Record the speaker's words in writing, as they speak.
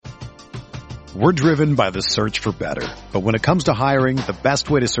We're driven by the search for better. But when it comes to hiring, the best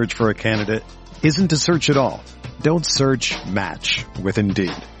way to search for a candidate isn't to search at all. Don't search, match with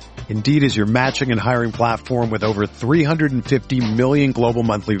Indeed. Indeed is your matching and hiring platform with over 350 million global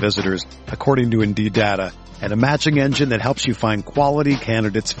monthly visitors, according to Indeed data, and a matching engine that helps you find quality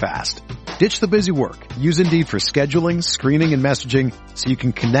candidates fast. Ditch the busy work. Use Indeed for scheduling, screening, and messaging so you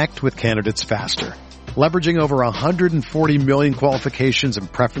can connect with candidates faster. Leveraging over 140 million qualifications and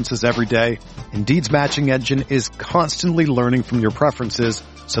preferences every day, Indeed's matching engine is constantly learning from your preferences,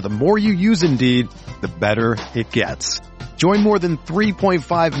 so the more you use Indeed, the better it gets. Join more than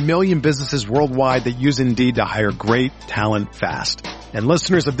 3.5 million businesses worldwide that use Indeed to hire great talent fast. And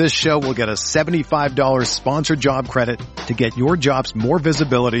listeners of this show will get a $75 sponsored job credit to get your jobs more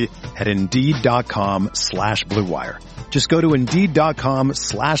visibility at Indeed.com/Blue Wire. Just go to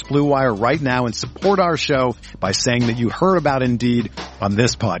Indeed.com/Blue Wire right now and support our show by saying that you heard about Indeed on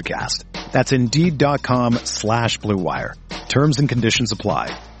this podcast. That's Indeed.com/Blue Wire. Terms and conditions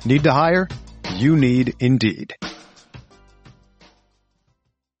apply. Need to hire? You need Indeed.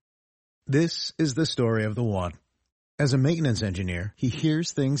 This is the story of the one. As a maintenance engineer, he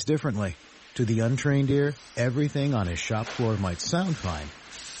hears things differently. To the untrained ear, everything on his shop floor might sound fine,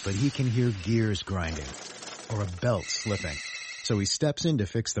 but he can hear gears grinding or a belt slipping. So he steps in to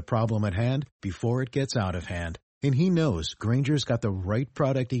fix the problem at hand before it gets out of hand. And he knows Grainger's got the right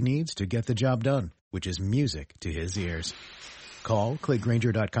product he needs to get the job done, which is music to his ears. Call, click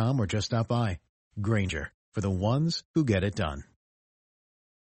Grainger.com, or just stop by. Grainger, for the ones who get it done.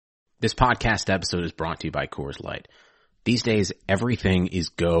 This podcast episode is brought to you by Coors Light. These days, everything is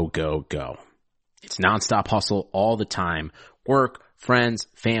go, go, go. It's nonstop hustle all the time. Work, friends,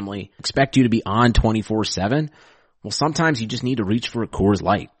 family, expect you to be on 24/7. Well, sometimes you just need to reach for a Coors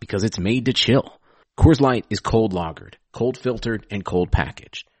Light because it's made to chill. Coors Light is cold lagered, cold filtered, and cold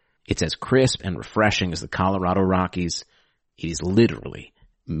packaged. It's as crisp and refreshing as the Colorado Rockies. It is literally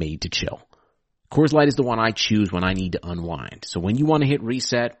made to chill. Coors Light is the one I choose when I need to unwind. So when you want to hit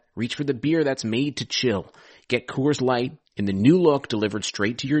reset, reach for the beer that's made to chill. Get Coors Light in the new look delivered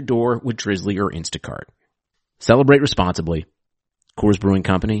straight to your door with Drizzly or Instacart. Celebrate responsibly. Coors Brewing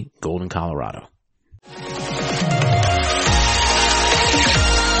Company, Golden, Colorado.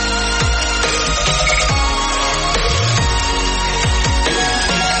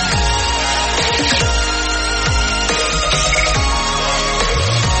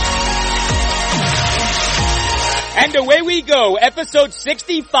 And away we go, episode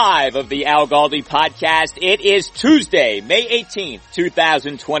 65 of the Al Galdi podcast. It is Tuesday, May 18th,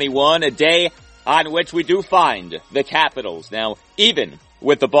 2021, a day on which we do find the Capitals. Now, even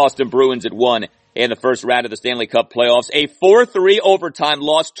with the Boston Bruins at 1 in the first round of the Stanley Cup playoffs, a 4-3 overtime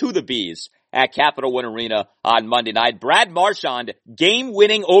loss to the Bees at Capital One Arena on Monday night. Brad Marchand,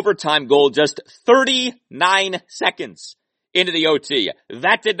 game-winning overtime goal just 39 seconds into the OT.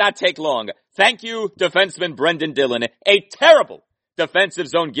 That did not take long. Thank you, defenseman Brendan Dillon. A terrible defensive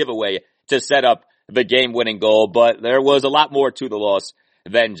zone giveaway to set up the game-winning goal, but there was a lot more to the loss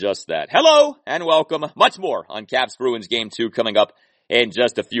than just that. Hello and welcome. Much more on Caps Bruins Game 2 coming up in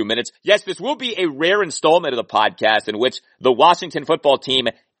just a few minutes. Yes, this will be a rare installment of the podcast in which the Washington football team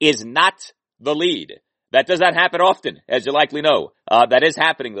is not the lead. That does not happen often, as you likely know. That is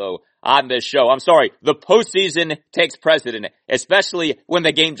happening, though, on this show. I'm sorry, the postseason takes precedent, especially when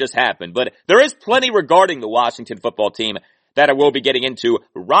the game just happened. But there is plenty regarding the Washington football team that I will be getting into.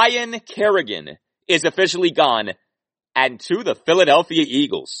 Ryan Kerrigan is officially gone, and to the Philadelphia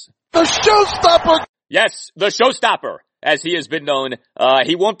Eagles. The showstopper! Yes, the showstopper, as he has been known.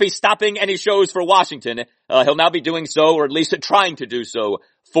 He won't be stopping any shows for Washington. He'll now be doing so, or at least trying to do so,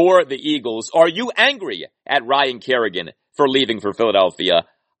 for the Eagles. Are you angry at Ryan Kerrigan for leaving for Philadelphia?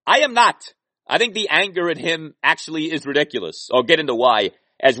 I am not. I think the anger at him actually is ridiculous. I'll get into why,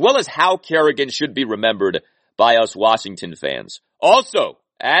 as well as how Kerrigan should be remembered by us Washington fans. Also,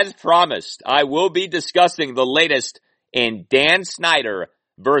 as promised, I will be discussing the latest in Dan Snyder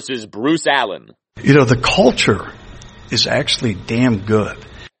versus Bruce Allen. You know, the culture is actually damn good.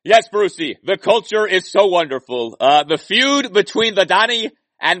 Yes, Brucey, the culture is so wonderful. The feud between the Donnie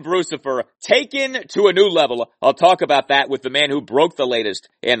and Brucifer taken to a new level. I'll talk about that with the man who broke the latest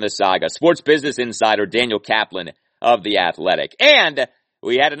in the saga, sports business insider Daniel Kaplan of The Athletic. And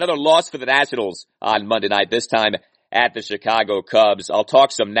we had another loss for the Nationals on Monday night, this time at the Chicago Cubs. I'll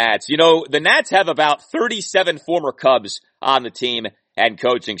talk some Nats. You know, the Nats have about 37 former Cubs on the team and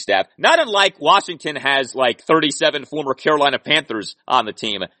coaching staff. Not unlike Washington has like 37 former Carolina Panthers on the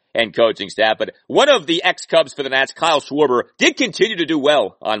team and coaching staff. But one of the ex-Cubs for the Nats, Kyle Schwarber, did continue to do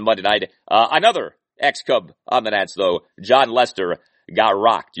well on Monday night. Another ex-Cub on the Nats, though, John Lester, got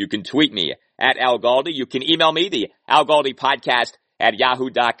rocked. You can tweet me at Al Galdi. You can email me, the Al Galdi podcast at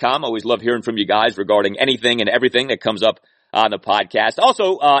yahoo.com. Always love hearing from you guys regarding anything and everything that comes up on the podcast.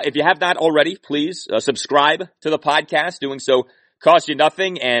 Also, if you have not already, please subscribe to the podcast. Doing so costs you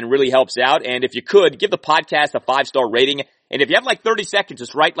nothing and really helps out. And if you could, give the podcast a 5-star rating. And if you have like 30 seconds,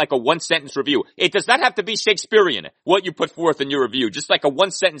 just write like a 1-sentence review. It does not have to be Shakespearean, what you put forth in your review. Just like a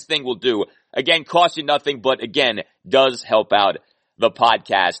 1-sentence thing will do. Again, costs you nothing, but again, does help out the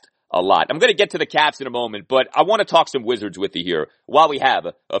podcast a lot. I'm going to get to the Caps in a moment, but I want to talk some Wizards with you here while we have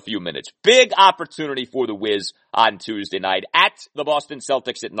a few minutes. Big opportunity for the Wiz on Tuesday night at the Boston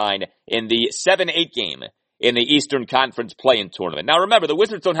Celtics at 9 in the 7-8 game in the Eastern Conference play-in tournament. Now remember, the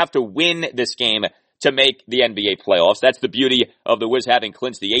Wizards don't have to win this game to make the NBA playoffs. That's the beauty of the Wiz having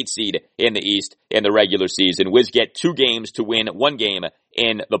clinched the 8th seed in the East in the regular season. Wiz get 2 games to win 1 game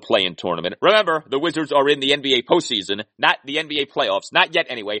in the play-in tournament. Remember, the Wizards are in the NBA postseason, not the NBA playoffs. Not yet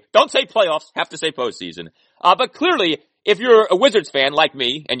anyway. Don't say playoffs, have to say postseason. But clearly, if you're a Wizards fan like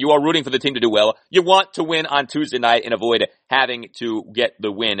me and you are rooting for the team to do well, you want to win on Tuesday night and avoid having to get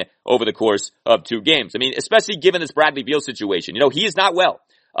the win over the course of 2 games. I mean, especially given this Bradley Beal situation. You know, he is not well.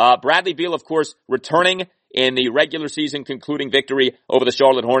 Bradley Beal, of course, returning in the regular season concluding victory over the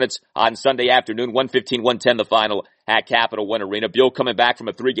Charlotte Hornets on Sunday afternoon, 115-110 the final at Capital One Arena. Beal coming back from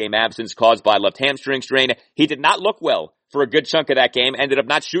a 3-game absence caused by a left hamstring strain. He did not look well for a good chunk of that game, ended up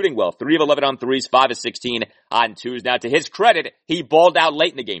not shooting well. 3 of 11 on threes, 5 of 16 on twos. Now, to his credit, he balled out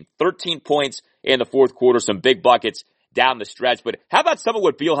late in the game. 13 points in the fourth quarter, some big buckets down the stretch. But how about some of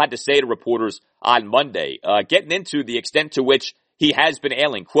what Beal had to say to reporters on Monday, getting into the extent to which he has been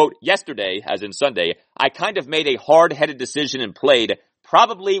ailing. Quote, yesterday, as in Sunday, I kind of made a hard-headed decision and played,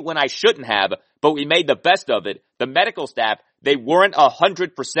 probably when I shouldn't have, but we made the best of it. The medical staff, they weren't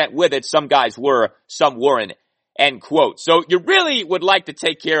 100% with it. Some guys were, some weren't. End quote. So you really would like to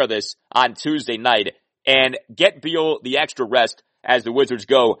take care of this on Tuesday night and get Beal the extra rest as the Wizards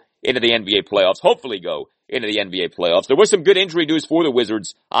go into the NBA playoffs, hopefully go into the NBA playoffs. There was some good injury news for the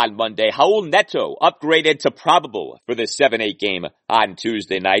Wizards on Monday. Raul Neto upgraded to probable for this 7-8 game on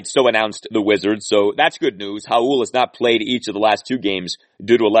Tuesday night. So announced the Wizards. So that's good news. Raul has not played each of the last 2 games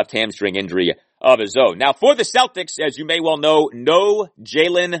due to a left hamstring injury of his own. Now for the Celtics, as you may well know, no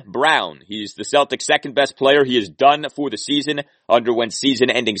Jaylen Brown. He's the Celtics' second best player. He is done for the season, underwent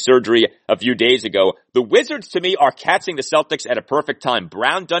season-ending surgery a few days ago. The Wizards, to me, are catching the Celtics at a perfect time.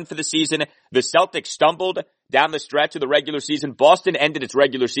 Brown done for the season. The Celtics stumbled down the stretch of the regular season. Boston ended its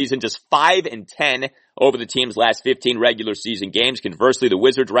regular season just 5-10 over the team's last 15 regular season games. Conversely, the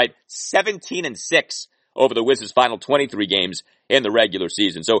Wizards, right, 17-6 over the Wizards' final 23 games in the regular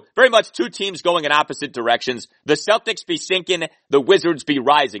season. So very much 2 teams going in opposite directions. The Celtics be sinking, the Wizards be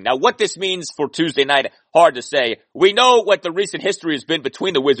rising. Now what this means for Tuesday night, hard to say. We know what the recent history has been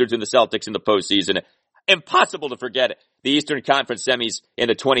between the Wizards and the Celtics in the postseason. Impossible to forget the Eastern Conference semis in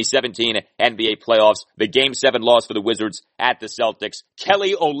the 2017 NBA playoffs. The Game 7 loss for the Wizards at the Celtics.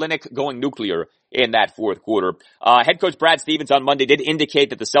 Kelly Olynyk going nuclear in that fourth quarter. Head coach Brad Stevens on Monday did indicate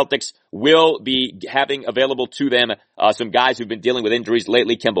that the Celtics will be having available to them some guys who've been dealing with injuries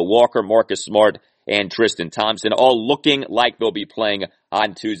lately. Kemba Walker, Marcus Smart, and Tristan Thompson, all looking like they'll be playing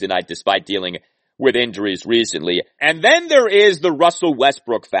on Tuesday night despite dealing with injuries recently. And then there is the Russell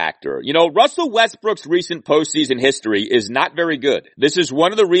Westbrook factor. You know, Russell Westbrook's recent postseason history is not very good. This is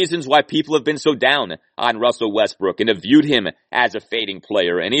one of the reasons why people have been so down on Russell Westbrook and have viewed him as a fading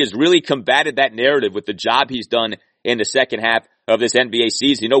player. And he has really combated that narrative with the job he's done in the second half of this NBA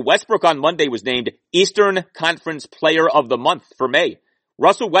season. You know, Westbrook on Monday was named Eastern Conference Player of the Month for May.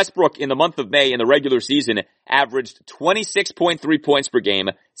 Russell Westbrook in the month of May in the regular season averaged 26.3 points per game,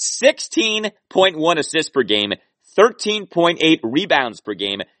 16.1 assists per game, 13.8 rebounds per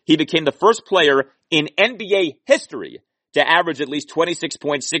game. He became the first player in NBA history to average at least 26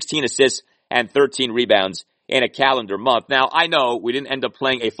 points, 16 assists, and 13 rebounds in a calendar month. Now, I know we didn't end up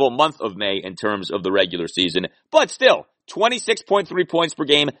playing a full month of May in terms of the regular season, but still, 26.3 points per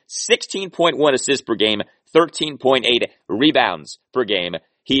game, 16.1 assists per game, 13.8 rebounds per game.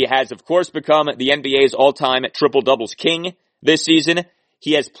 He has, of course, become the NBA's all-time triple-doubles king this season.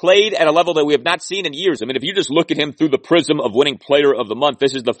 He has played at a level that we have not seen in years. I mean, if you just look at him through the prism of winning Player of the Month,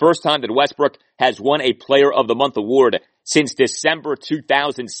 this is the first time that Westbrook has won a Player of the Month award since December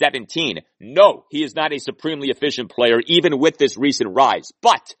 2017. No, he is not a supremely efficient player, even with this recent rise.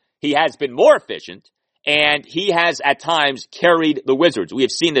 But he has been more efficient, and he has at times carried the Wizards. We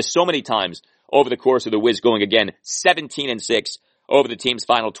have seen this so many times over the course of the Wiz going again 17-6 over the team's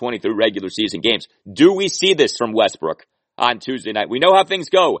final 23 regular season games. Do we see this from Westbrook on Tuesday night? We know how things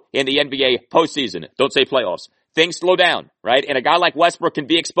go in the NBA postseason. Don't say playoffs. things slow down, right? And a guy like Westbrook can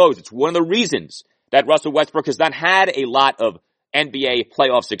be exposed. It's one of the reasons that Russell Westbrook has not had a lot of NBA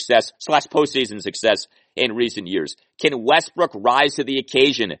playoff success / postseason success in recent years. Can Westbrook rise to the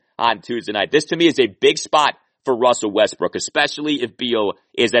occasion on Tuesday night? This to me is a big spot for Russell Westbrook, especially if Beal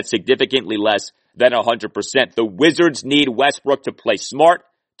is at significantly less than 100%. The Wizards need Westbrook to play smart,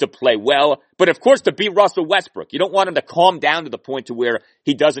 to play well, but of course to beat Russell Westbrook. You don't want him to calm down to the point to where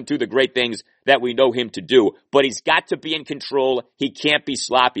he doesn't do the great things that we know him to do, but he's got to be in control. He can't be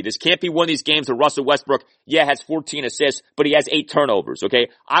sloppy. This can't be one of these games where Russell Westbrook, has 14 assists, but he has 8 turnovers, okay?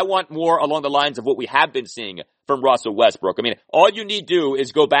 I want more along the lines of what we have been seeing from Russell Westbrook. I mean, all you need to do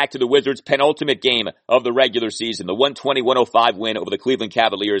is go back to the Wizards' penultimate game of the regular season, the 120-105 win over the Cleveland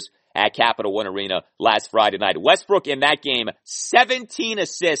Cavaliers at Capital One Arena last Friday night. Westbrook in that game, 17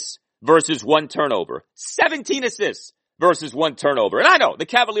 assists versus 1 turnover. 17 assists versus 1 turnover. And I know the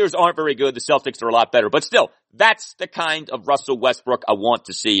Cavaliers aren't very good. The Celtics are a lot better, but still, that's the kind of Russell Westbrook I want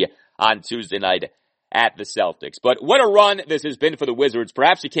to see on Tuesday night at the Celtics. But what a run this has been for the Wizards.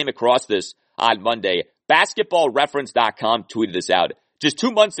 Perhaps you came across this on Monday. BasketballReference.com tweeted this out. Just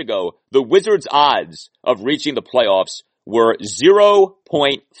 2 months ago, the Wizards' odds of reaching the playoffs were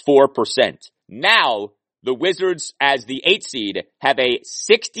 0.4%. Now, the Wizards, as the 8th seed, have a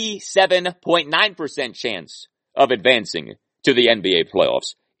 67.9% chance of advancing to the NBA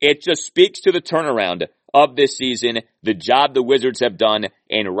playoffs. It just speaks to the turnaround of this season, the job the Wizards have done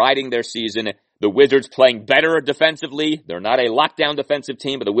in riding their season. The Wizards playing better defensively. They're not a lockdown defensive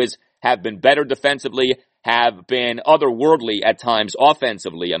team, but the Wiz have been better defensively, have been otherworldly at times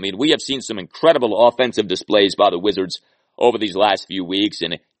offensively. I mean, we have seen some incredible offensive displays by the Wizards over these last few weeks,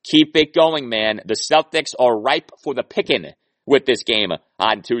 and keep it going, man. The Celtics are ripe for the picking with this game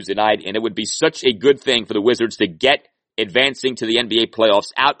on Tuesday night, and it would be such a good thing for the Wizards to get advancing to the NBA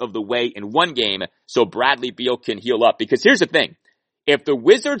playoffs out of the way in one game so Bradley Beal can heal up. Because here's the thing. If the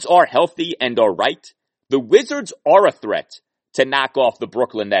Wizards are healthy and are right, the Wizards are a threat to knock off the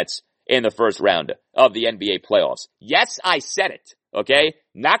Brooklyn Nets in the first round of the NBA playoffs. Yes, I said it, okay?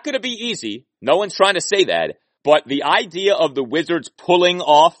 Not going to be easy. No one's trying to say that. But the idea of the Wizards pulling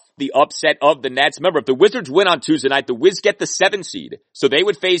off the upset of the Nets, remember, if the Wizards win on Tuesday night, the Wiz get the 7 seed. So they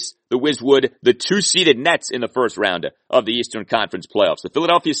would face, the Wiz would, the 2-seeded Nets in the first round of the Eastern Conference playoffs. The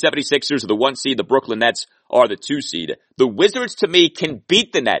Philadelphia 76ers are the 1 seed, the Brooklyn Nets are the 2 seed. The Wizards, to me, can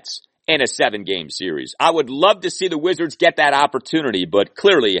beat the Nets in a 7-game series. I would love to see the Wizards get that opportunity, but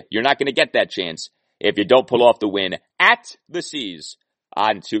clearly you're not going to get that chance if you don't pull off the win at the C's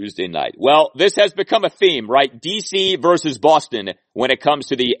on Tuesday night. Well, this has become a theme, right? DC versus Boston when it comes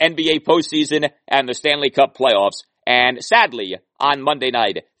to the NBA postseason and the Stanley Cup playoffs. And sadly, on Monday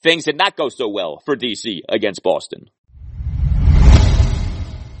night, things did not go so well for DC against Boston.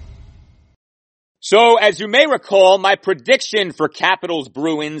 So, as you may recall, my prediction for Capitals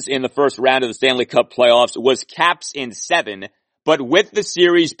Bruins in the first round of the Stanley Cup playoffs was Caps in 7, but with the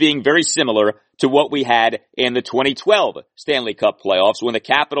series being very similar to what we had in the 2012 Stanley Cup playoffs when the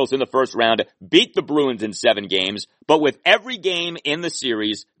Capitals in the first round beat the Bruins in 7 games, but with every game in the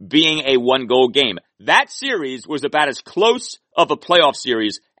series being a 1-goal game. That series was about as close of a playoff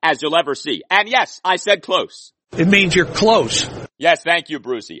series as you'll ever see. And yes, I said close. It means you're close. Yes, thank you,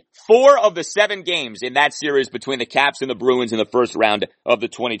 Brucey. 4 of the 7 games in that series between the Caps and the Bruins in the first round of the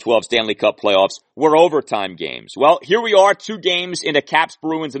 2012 Stanley Cup playoffs were overtime games. Well, here we are, 2 games into Caps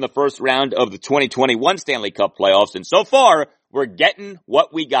Bruins in the first round of the 2021 Stanley Cup playoffs, and so far, we're getting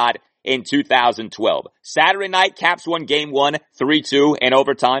what we got in 2012. Saturday night, Caps won Game 1, 3-2 in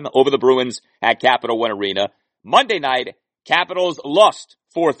overtime over the Bruins at Capital One Arena. Monday night, Capitals lost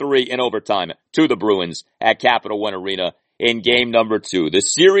 4-3 in overtime to the Bruins at Capital One Arena in game number 2. The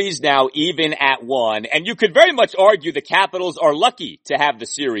series now even at 1, and you could very much argue the Capitals are lucky to have the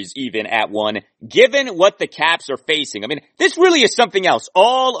series even at 1, given what the Caps are facing. I mean, this really is something else.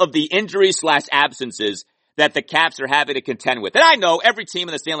 All of the injuries/absences that the Caps are having to contend with. And I know every team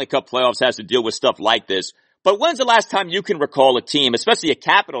in the Stanley Cup playoffs has to deal with stuff like this, but when's the last time you can recall a team, especially a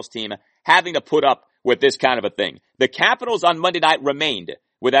Capitals team, having to put up with this kind of a thing? The Capitals on Monday night remained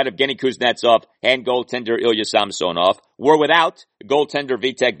without Evgeny Kuznetsov and goaltender Ilya Samsonov, were without goaltender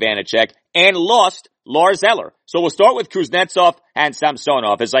Vitek Vanacek, and lost Lars Eller. So we'll start with Kuznetsov and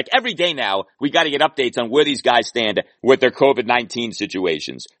Samsonov. It's like every day now, we got to get updates on where these guys stand with their COVID-19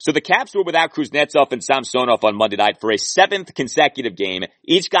 situations. So the Caps were without Kuznetsov and Samsonov on Monday night for a 7th consecutive game,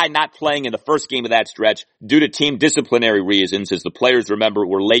 each guy not playing in the first game of that stretch due to team disciplinary reasons, as the players, remember,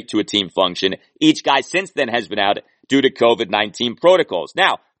 were late to a team function. Each guy since then has been out due to COVID-19 protocols.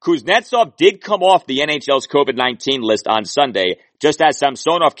 Now, Kuznetsov did come off the NHL's COVID-19 list on Sunday, just as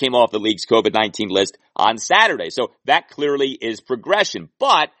Samsonov came off the league's COVID-19 list on Saturday. So that clearly is progression.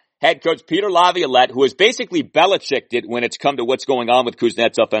 But head coach Peter Laviolette, who has basically Belichicked it when it's come to what's going on with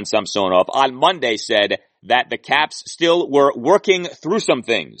Kuznetsov and Samsonov, on Monday said that the Caps still were working through some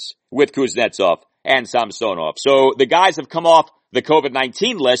things with Kuznetsov and Samsonov. So the guys have come off the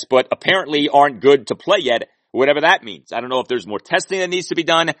COVID-19 list, but apparently aren't good to play yet, whatever that means. I don't know if there's more testing that needs to be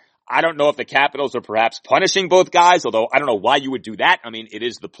done. I don't know if the Capitals are perhaps punishing both guys, although I don't know why you would do that. I mean, it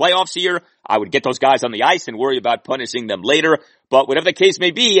is the playoffs here. I would get those guys on the ice and worry about punishing them later. But whatever the case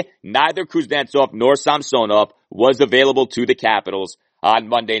may be, neither Kuznetsov nor Samsonov was available to the Capitals on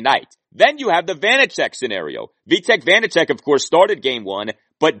Monday night. Then you have the Vanacek scenario. Vitek Vanacek, of course, started game one,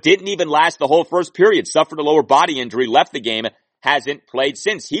 but didn't even last the whole first period, suffered a lower body injury, left the game, hasn't played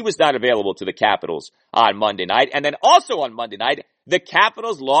since. He was not available to the Capitals on Monday night. And then also on Monday night, the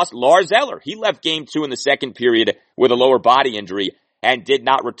Capitals lost Lars Eller. He left game two in the second period with a lower body injury and did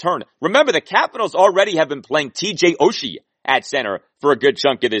not return. Remember, the Capitals already have been playing TJ Oshie at center for a good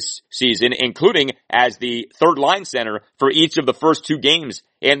chunk of this season, including as the third line center for each of the first two games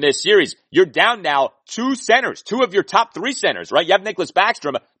in this series. You're down now two centers, two of your top three centers, right? You have Nicklas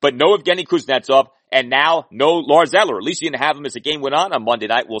Backstrom, but no Evgeny Kuznetsov, and now no Lars Eller. At least you didn't have him as the game went on Monday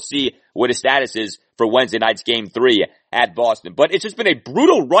night. We'll see what his status is for Wednesday night's game 3 at Boston. But it's just been a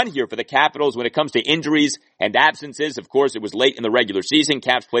brutal run here for the Capitals when it comes to injuries and absences. Of course, it was late in the regular season.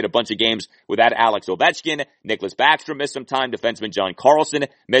 Caps played a bunch of games without Alex Ovechkin. Nicklas Backstrom missed some time. Defenseman John Carlson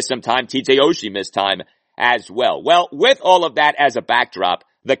missed some time. TJ Oshie missed time as well. Well, with all of that as a backdrop,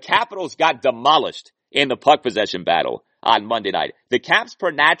 the Capitals got demolished in the puck possession battle on Monday night. The Caps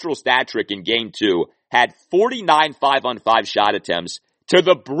per natural stat trick in game 2 had 49 5-on-5 shot attempts to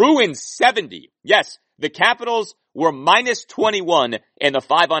the Bruins 70. Yes, the Capitals were minus 21 in the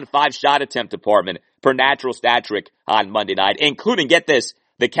 5-on-5 shot attempt department per natural stat trick on Monday night, including, get this,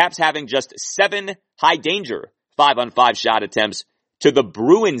 the Caps having just 7 high danger 5-on-5 shot attempts to the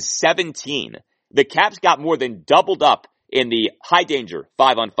Bruins 17. The Caps got more than doubled up in the high danger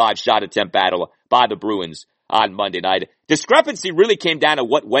 5-on-5 shot attempt battle by the Bruins on Monday night. Discrepancy really came down to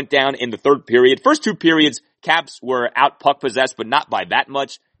what went down in the third period. First two periods, Caps were out puck possessed, but not by that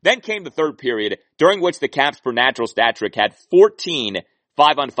much. Then came the third period, during which the Caps per natural stat trick had 14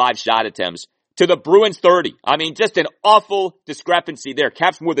 5-on-5 shot attempts to the Bruins 30. I mean, just an awful discrepancy there.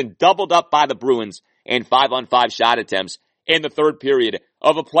 Caps more than doubled up by the Bruins in 5-on-5 shot attempts in the third period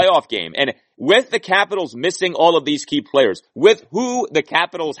of a playoff game. And with the Capitals missing all of these key players, with who the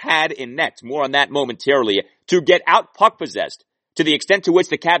Capitals had in net, more on that momentarily, to get out puck possessed to the extent to which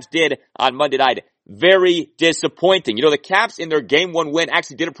the Caps did on Monday night, very disappointing. You know, the Caps in their game 1 win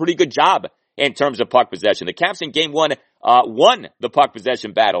actually did a pretty good job in terms of puck possession. The Caps in game 1 won the puck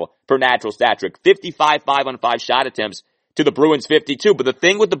possession battle per natural stat trick, 55 5-on-5 shot attempts to the Bruins 52. But the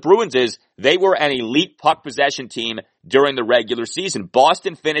thing with the Bruins is they were an elite puck possession team during the regular season.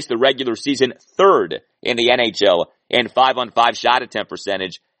 Boston finished the regular season 3rd in the NHL in 5-on-5 shot attempt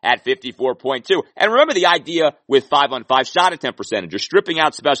percentage at 54.2. And remember the idea with 5-on-5 shot attempt percentage. You're stripping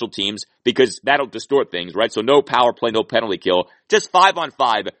out special teams because that'll distort things, right? So no power play, no penalty kill. Just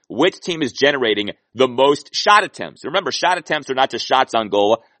 5-on-5. Which team is generating the most shot attempts? Remember, shot attempts are not just shots on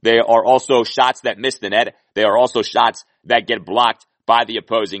goal. They are also shots that miss the net. They are also shots that get blocked by the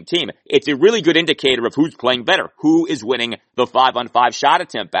opposing team. It's a really good indicator of who's playing better, who is winning the 5-on-5 shot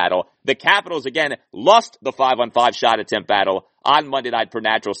attempt battle. The Capitals, again, lost the 5-on-5 shot attempt battle on Monday night per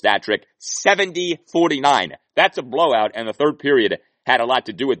natural stat trick, 70-49. That's a blowout, and the third period had a lot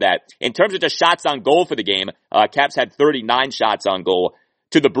to do with that. In terms of just shots on goal for the game, Caps had 39 shots on goal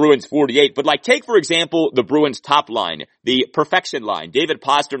to the Bruins 48. But like, take, for example, the Bruins top line, the perfection line, David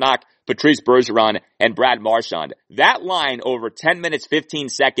Pastrnak, Patrice Bergeron, and Brad Marchand. That line over 10 minutes, 15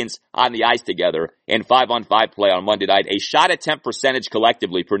 seconds on the ice together in 5-on-5 play on Monday night, a shot attempt percentage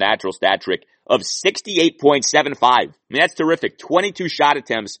collectively per natural stat trick of 68.75. I mean, that's terrific. 22 shot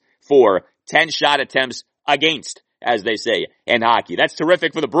attempts for 10 shot attempts against, as they say in hockey. That's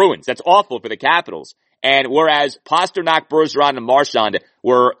terrific for the Bruins. That's awful for the Capitals. And whereas Pastrnak, Bergeron, and Marchand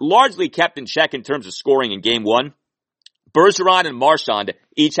were largely kept in check in terms of scoring in game 1, Bergeron and Marchand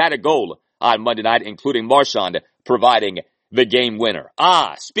each had a goal on Monday night, including Marchand providing the game winner.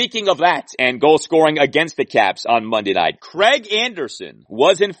 Speaking of that and goal scoring against the Caps on Monday night, Craig Anderson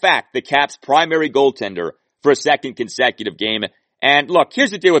was in fact the Caps' primary goaltender for a second consecutive game. And look,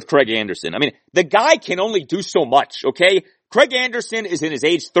 here's the deal with Craig Anderson. I mean, the guy can only do so much, okay? Craig Anderson is in his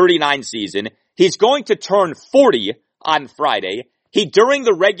age 39 season. He's going to turn 40 on Friday. He, during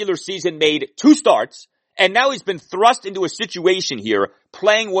the regular season, made 2 starts, And now he's been thrust into a situation here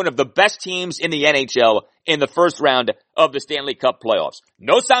playing one of the best teams in the NHL in the first round of the Stanley Cup playoffs.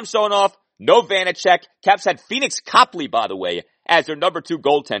 No Samsonov, no Vanacek. Caps had Phoenix Copley, by the way, as their number 2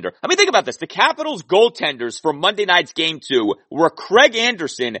 goaltender. I mean, think about this. The Capitals goaltenders for Monday night's game 2 were Craig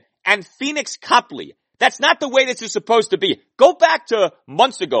Anderson and Phoenix Copley. That's not the way this is supposed to be. Go back to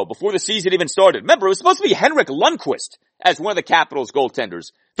months ago before the season even started. Remember, it was supposed to be Henrik Lundqvist as one of the Capitals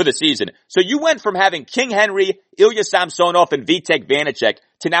goaltenders for the season. So you went from having King Henry, Ilya Samsonov, and Vitek Vanacek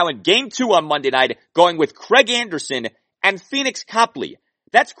to now in game 2 on Monday night going with Craig Anderson and Phoenix Copley.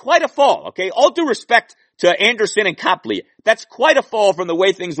 That's quite a fall, okay? All due respect to Anderson and Copley, that's quite a fall from the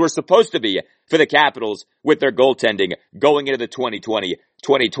way things were supposed to be for the Capitals with their goaltending going into the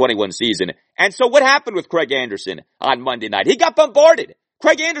 2020-2021 season. And so what happened with Craig Anderson on Monday night? He got bombarded.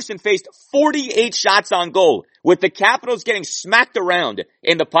 Craig Anderson faced 48 shots on goal. With the Capitals getting smacked around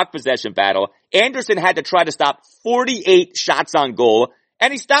in the puck possession battle, Anderson had to try to stop 48 shots on goal,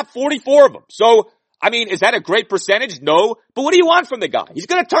 and he stopped 44 of them. So, I mean, is that a great percentage? No. But what do you want from the guy? He's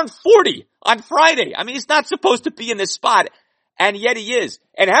going to turn 40 on Friday. I mean, he's not supposed to be in this spot, and yet he is.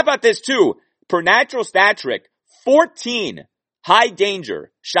 And how about this, too? Per natural stat trick, 14 high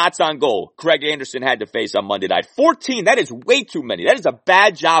danger shots on goal Craig Anderson had to face on Monday night. 14, that is way too many. That is a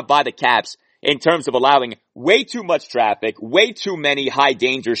bad job by the Caps in terms of allowing way too much traffic, way too many high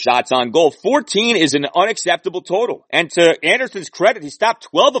danger shots on goal. 14 is an unacceptable total. And to Anderson's credit, he stopped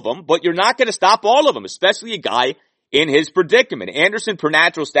 12 of them, but you're not going to stop all of them, especially a guy in his predicament. Anderson, per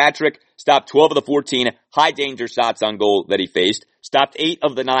natural stat trick, stopped 12 of the 14 high danger shots on goal that he faced, stopped 8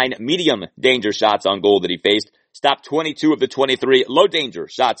 of the 9 medium danger shots on goal that he faced, stopped 22 of the 23 low danger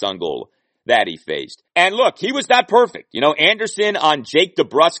shots on goal that he faced. And look, he was not perfect. You know, Anderson on Jake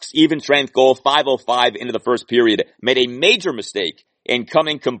DeBrusk's even strength goal, 5:05 into the first period, made a major mistake in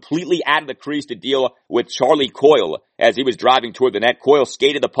coming completely out of the crease to deal with Charlie Coyle as he was driving toward the net. Coyle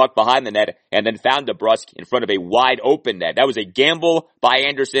skated the puck behind the net and then found DeBrusk in front of a wide open net. That was a gamble by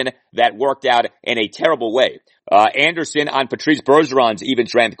Anderson that worked out in a terrible way. Anderson on Patrice Bergeron's even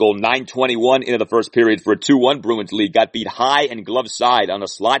strength goal, 9:21 into the first period for a 2-1 Bruins lead, got beat high and glove side on a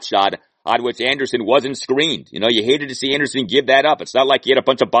slot shot on which Anderson wasn't screened. You know, you hated to see Anderson give that up. It's not like he had a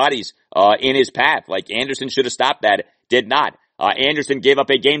bunch of bodies in his path. Like, Anderson should have stopped that. Did not. Anderson gave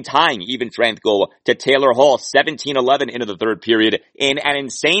up a game-tying even strength goal to Taylor Hall, 17-11 into the third period, in an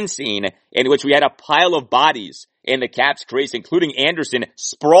insane scene in which we had a pile of bodies in the Caps crease, including Anderson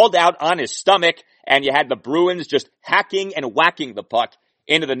sprawled out on his stomach, and you had the Bruins just hacking and whacking the puck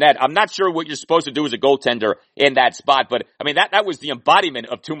into the net. I'm not sure what you're supposed to do as a goaltender in that spot, but I mean, that was the embodiment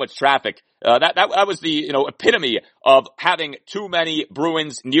of too much traffic. That was the, you know, epitome of having too many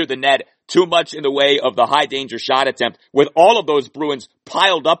Bruins near the net, too much in the way of the high danger shot attempt. With all of those Bruins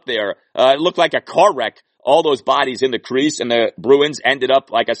piled up there, it looked like a car wreck. All those bodies in the crease, and the Bruins ended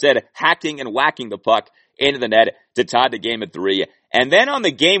up, like I said, hacking and whacking the puck into the net to tie the game at 3. And then on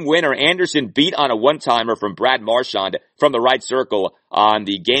the game winner, Anderson beat on a one-timer from Brad Marchand from the right circle on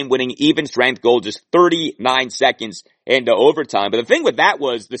the game-winning even strength goal just 39 seconds into overtime. But the thing with that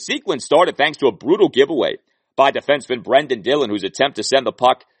was the sequence started thanks to a brutal giveaway by defenseman Brendan Dillon, whose attempt to send the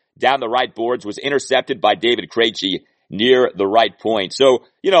puck down the right boards was intercepted by David Krejci near the right point. So,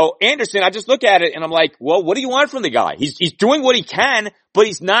 you know, Anderson, I just look at it and I'm like, well, what do you want from the guy? He's doing what he can, but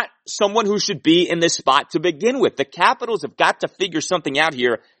he's not someone who should be in this spot to begin with. The Capitals have got to figure something out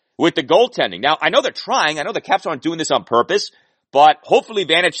here with the goaltending. Now, I know they're trying. I know the Caps aren't doing this on purpose, but hopefully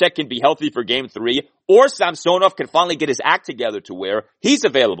Vanacek can be healthy for game 3, or Samsonov can finally get his act together to where he's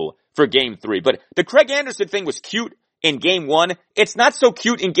available for game 3. But the Craig Anderson thing was cute in game 1. It's not so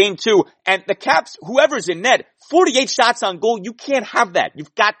cute in game 2. And the Caps, whoever's in net, 48 shots on goal, you can't have that.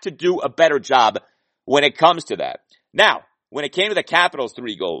 You've got to do a better job when it comes to that. Now, when it came to the Capitals'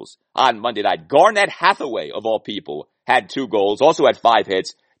 3 goals on Monday night, Garnett Hathaway, of all people, had 2 goals, also had 5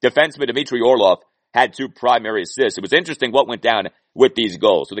 hits. Defenseman Dmitry Orlov had 2 primary assists. It was interesting what went down with these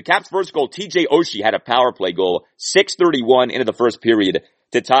goals. So the Caps' first goal, TJ Oshie had a power play goal, 6:31 into the first period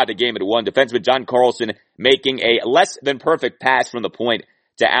to tie the game at 1. Defenseman John Carlson making a less than perfect pass from the point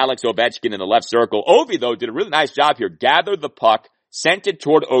to Alex Ovechkin in the left circle. Ovi, though, did a really nice job here. Gathered the puck, sent it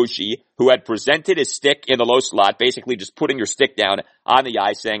toward Oshie, who had presented his stick in the low slot, basically just putting your stick down on the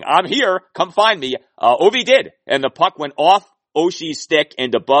ice, saying, I'm here, come find me. Ovi did, and the puck went off Oshie's stick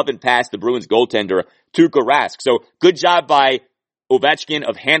and above and past the Bruins goaltender, Tuukka Rask. So good job by Ovechkin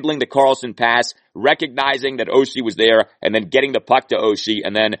of handling the Carlson pass, recognizing that Oshie was there, and then getting the puck to Oshie,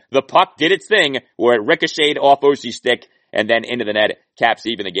 and then the puck did its thing where it ricocheted off Oshie's stick and then into the net, Caps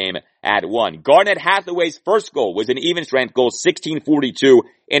even the game at 1. Garnett Hathaway's first goal was an even strength goal, 16:42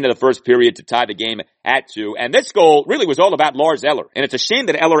 into the first period to tie the game at 2. And this goal really was all about Lars Eller. And it's a shame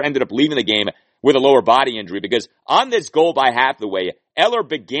that Eller ended up leaving the game with a lower body injury, because on this goal by Hathaway, Eller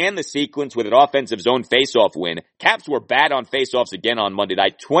began the sequence with an offensive zone faceoff win. Caps were bad on faceoffs again on Monday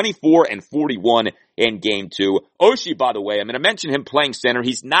night, 24-41 in game 2. Oshie, by the way, I'm going to mention him playing center.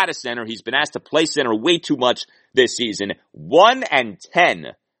 He's not a center. He's been asked to play center way too much this season.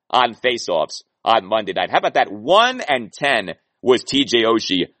 1-10 on faceoffs on Monday night. How about that? 1-10 was TJ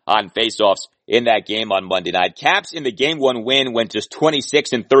Oshie on faceoffs in that game on Monday night. Caps in the game 1 win went just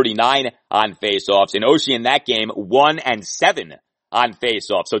 26-39 on faceoffs, and Oshie in that game 1-7 on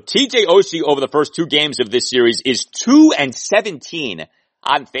faceoffs. So TJ Oshie over the first 2 games of this series is 2-17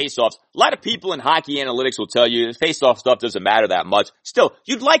 on faceoffs. A lot of people in hockey analytics will tell you faceoff stuff doesn't matter that much. Still,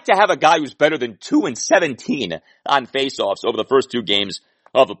 you'd like to have a guy who's better than 2-17 on faceoffs over the first 2 games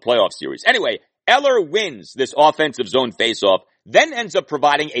of a playoff series. Anyway, Eller wins this offensive zone faceoff, then ends up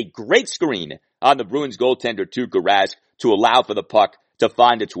providing a great screen on the Bruins goaltender Tuukka Rask to allow for the puck to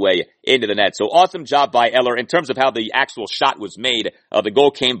find its way into the net. So awesome job by Eller in terms of how the actual shot was made. The goal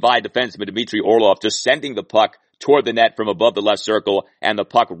came by defenseman Dmitry Orlov, just sending the puck toward the net from above the left circle, and the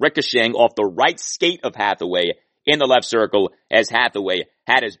puck ricocheting off the right skate of Hathaway in the left circle as Hathaway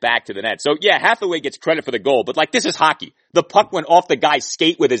had his back to the net. So yeah, Hathaway gets credit for the goal, but like, this is hockey. The puck went off the guy's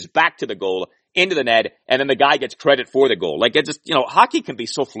skate with his back to the goal into the net, and then the guy gets credit for the goal. Like, it just, hockey can be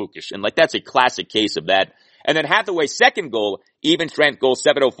so flukish, and like, that's a classic case of that. And then Hathaway's second goal, even strength goal,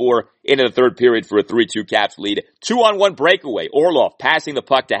 7:04 into the third period for a 3-2 Caps lead. 2-on-1 breakaway. Orlov passing the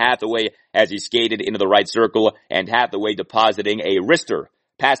puck to Hathaway as he skated into the right circle, and Hathaway depositing a wrister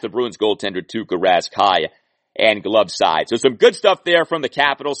past the Bruins goaltender Tuukka Rask high and glove side. So some good stuff there from the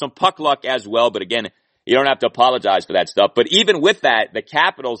Capitals, some puck luck as well, but again, you don't have to apologize for that stuff. But even with that, the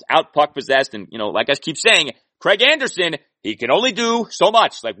Capitals out puck possessed, and like I keep saying, Craig Anderson, he can only do so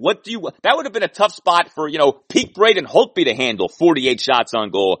much. Like, that would have been a tough spot for, Pete Braden Holtby to handle 48 shots on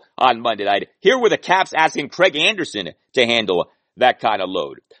goal on Monday night. Here were the Caps asking Craig Anderson to handle that kind of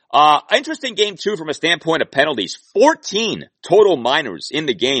load. Interesting game too from a standpoint of penalties. 14 total minors in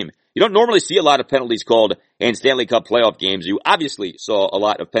the game. You don't normally see a lot of penalties called in Stanley Cup playoff games. You obviously saw a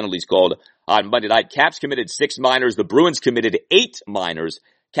lot of penalties called on Monday night. Caps committed 6 minors. The Bruins committed 8 minors.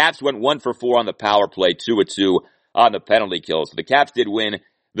 Caps went 1 for 4 on the power play, 2 of 2 on the penalty kill. So the Caps did win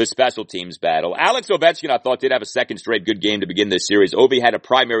the special teams battle. Alex Ovechkin, I thought, did have a second straight good game to begin this series. Ovi had a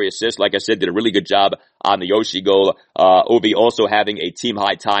primary assist. Like I said, did a really good job on the Oshie goal. Ovi also having a team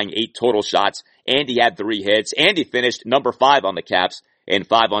high tying 8 total shots, and he had 3 hits, and he finished number 5 on the Caps in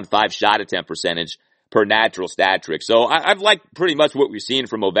 5-on-5 shot attempt percentage per natural stat trick. So I've liked pretty much what we've seen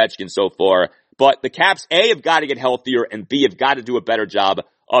from Ovechkin so far. But the Caps, A, have got to get healthier, and B, have got to do a better job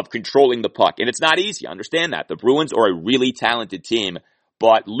of controlling the puck. And it's not easy. I understand that. The Bruins are a really talented team,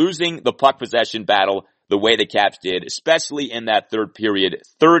 but losing the puck possession battle the way the Caps did, especially in that third period,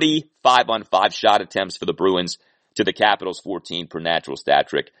 30 5-on-5 shot attempts for the Bruins to the Capitals 14 per natural stat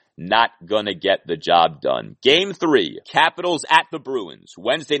trick. Not gonna get the job done. Game 3, Capitals at the Bruins,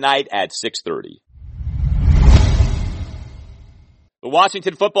 Wednesday night at 6:30. The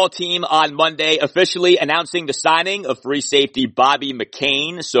Washington football team on Monday officially announcing the signing of free safety Bobby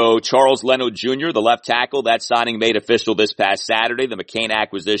McCain. So Charles Leno Jr., the left tackle, that signing made official this past Saturday. The McCain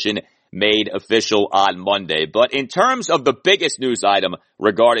acquisition made official on Monday. But in terms of the biggest news item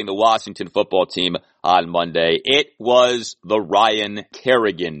regarding the Washington football team on Monday, it was the Ryan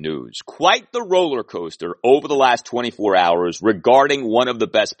Kerrigan news. Quite the roller coaster over the last 24 hours regarding one of the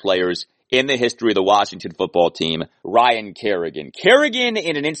best players in the history of the Washington football team, Ryan Kerrigan. Kerrigan,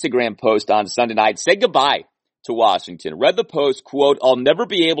 in an Instagram post on Sunday night, said goodbye to Washington. Read the post, quote, "I'll never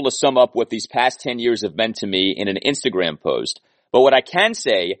be able to sum up what these past 10 years have meant to me in an Instagram post. But what I can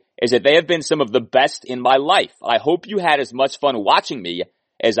say is that they have been some of the best in my life. I hope you had as much fun watching me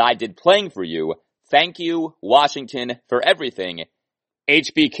as I did playing for you. Thank you, Washington, for everything.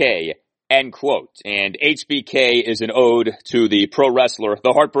 HBK." End quote. And HBK is an ode to the pro wrestler,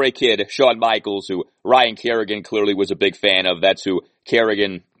 the Heartbreak Kid, Shawn Michaels, who Ryan Kerrigan clearly was a big fan of. That's who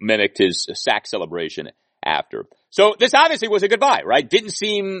Kerrigan mimicked his sack celebration after. So this obviously was a goodbye, right? Didn't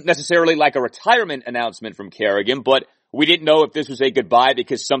seem necessarily like a retirement announcement from Kerrigan, but we didn't know if this was a goodbye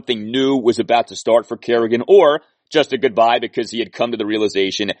because something new was about to start for Kerrigan, or just a goodbye because he had come to the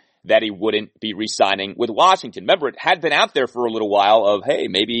realization that he wouldn't be re-signing with Washington. Remember, it had been out there for a little while of, hey,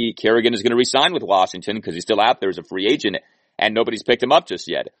 maybe Kerrigan is going to re-sign with Washington because he's still out there as a free agent and nobody's picked him up just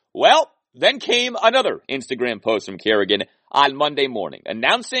yet. Well, then came another Instagram post from Kerrigan on Monday morning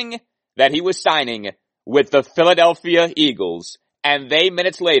announcing that he was signing with the Philadelphia Eagles, and they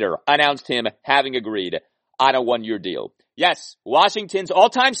minutes later announced him having agreed on a 1-year deal. Yes, Washington's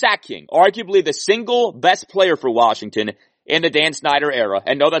all-time sack king, arguably the single best player for Washington in the Dan Snyder era,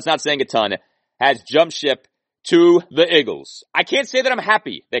 and no, that's not saying a ton, has jumped ship to the Eagles. I can't say that I'm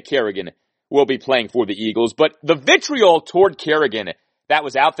happy that Kerrigan will be playing for the Eagles, but the vitriol toward Kerrigan that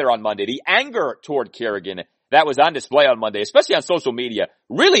was out there on Monday, the anger toward Kerrigan that was on display on Monday, especially on social media,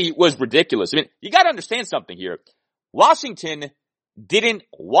 really was ridiculous. I mean, you gotta understand something here. Washington didn't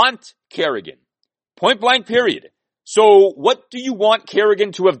want Kerrigan. Point blank period. So what do you want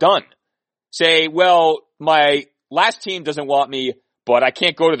Kerrigan to have done? Say, well, my last team doesn't want me, but I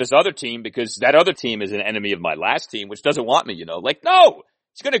can't go to this other team because that other team is an enemy of my last team, which doesn't want me, you know. Like, no!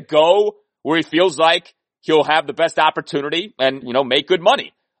 He's gonna go where he feels like he'll have the best opportunity and, you know, make good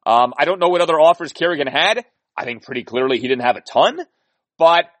money. I don't know what other offers Kerrigan had. I think pretty clearly he didn't have a ton,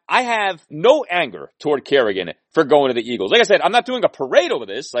 but I have no anger toward Kerrigan for going to the Eagles. Like I said, I'm not doing a parade over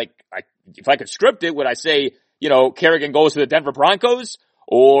this. Like, if I could script it, would I say, you know, Kerrigan goes to the Denver Broncos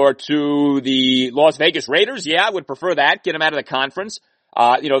or to the Las Vegas Raiders? Yeah, I would prefer that. Get him out of the conference.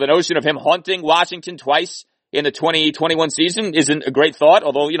 You know, the notion of him haunting Washington twice in the 2021 season isn't a great thought,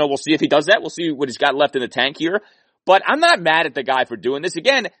 although, you know, we'll see if he does that. We'll see what he's got left in the tank here. But I'm not mad at the guy for doing this.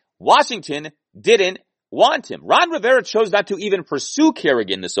 Again, Washington didn't want him. Ron Rivera chose not to even pursue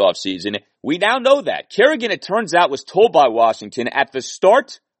Kerrigan this offseason. We now know that. Kerrigan, it turns out, was told by Washington at the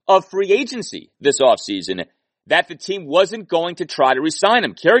start of free agency this offseason that the team wasn't going to try to re-sign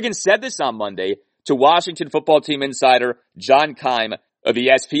him. Kerrigan said this on Monday to Washington football team insider John Keim of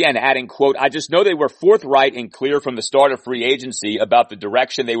ESPN, adding, quote, I just know they were forthright and clear from the start of free agency about the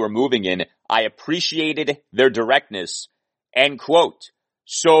direction they were moving in. I appreciated their directness, end quote.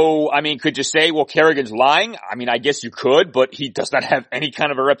 So, I mean, could you say, well, Kerrigan's lying? I mean, I guess you could, but he does not have any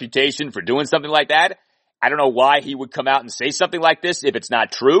kind of a reputation for doing something like that. I don't know why he would come out and say something like this if it's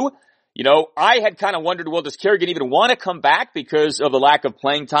not true. You know, I had kind of wondered, well, does Kerrigan even want to come back because of the lack of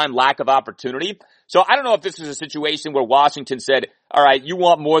playing time, lack of opportunity? So I don't know if this was a situation where Washington said, all right, you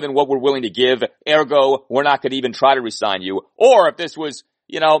want more than what we're willing to give, ergo, we're not going to even try to re-sign you. Or if this was,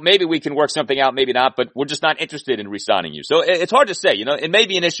 you know, maybe we can work something out, maybe not, but we're just not interested in re-signing you. So it's hard to say, you know, it may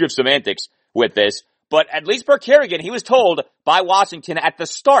be an issue of semantics with this, but at least per Kerrigan, he was told by Washington at the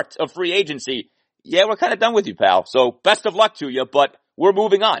start of free agency, yeah, we're kind of done with you, pal. So best of luck to you, but we're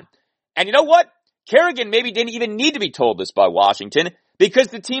moving on. And you know what? Kerrigan maybe didn't even need to be told this by Washington because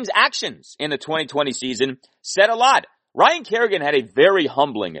the team's actions in the 2020 season said a lot. Ryan Kerrigan had a very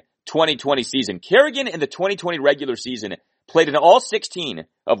humbling 2020 season. Kerrigan in the 2020 regular season played in all 16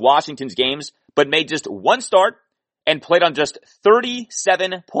 of Washington's games, but made just one start and played on just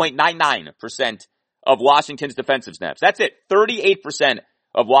 37.99% of Washington's defensive snaps. That's it. 38%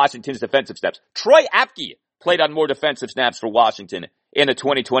 of Washington's defensive snaps. Troy Apke played on more defensive snaps for Washington in the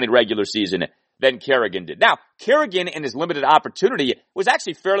 2020 regular season than Kerrigan did. Now, Kerrigan in his limited opportunity was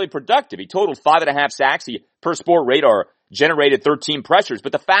actually fairly productive. He totaled 5.5 sacks. He, per Sport Radar, generated 13 pressures.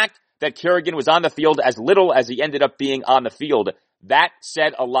 But the fact that Kerrigan was on the field as little as he ended up being on the field, that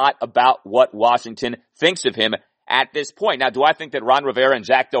said a lot about what Washington thinks of him at this point. Now, do I think that Ron Rivera and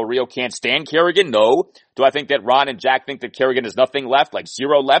Jack Del Rio can't stand Kerrigan? No. Do I think that Ron and Jack think that Kerrigan has nothing left, like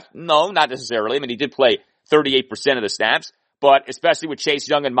zero left? No, not necessarily. I mean, he did play 38% of the snaps, but especially with Chase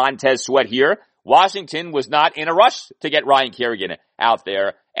Young and Montez Sweat here, Washington was not in a rush to get Ryan Kerrigan out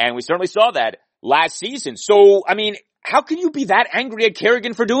there, and we certainly saw that last season. So, I mean, how can you be that angry at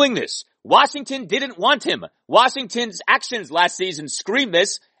Kerrigan for doing this? Washington didn't want him. Washington's actions last season scream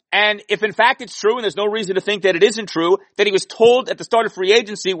this, and if in fact it's true, and there's no reason to think that it isn't true, that he was told at the start of free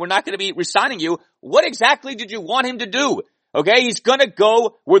agency, we're not going to be re-signing you, what exactly did you want him to do? Okay, he's gonna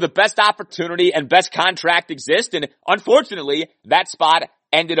go where the best opportunity and best contract exists, and unfortunately, that spot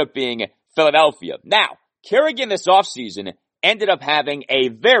ended up being Philadelphia. Now, Kerrigan this offseason ended up having a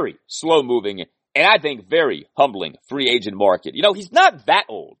very slow-moving and I think very humbling free agent market. You know, he's not that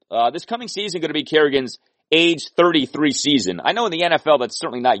old. This coming season going to be Kerrigan's age 33 season. I know in the NFL that's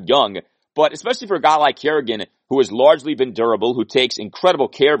certainly not young, but especially for a guy like Kerrigan, who has largely been durable, who takes incredible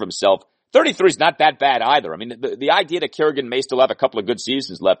care of himself, 33 is not that bad either. I mean, the idea that Kerrigan may still have a couple of good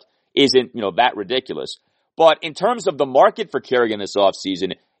seasons left isn't, you know, that ridiculous. But in terms of the market for Kerrigan this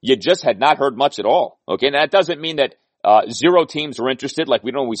offseason, you just had not heard much at all. Okay, and that doesn't mean that zero teams are interested. Like,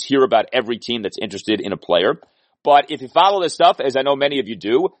 we don't always hear about every team that's interested in a player. But if you follow this stuff, as I know many of you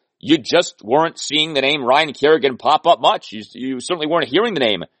do, you just weren't seeing the name Ryan Kerrigan pop up much. You certainly weren't hearing the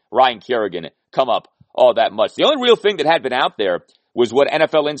name Ryan Kerrigan come up all that much. The only real thing that had been out there was what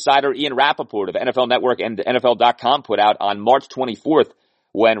NFL insider Ian Rappaport of NFL Network and NFL.com put out on March 24th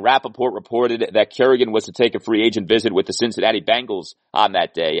when Rappaport reported that Kerrigan was to take a free agent visit with the Cincinnati Bengals on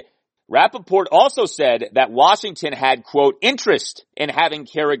that day. Rappaport also said that Washington had, quote, interest in having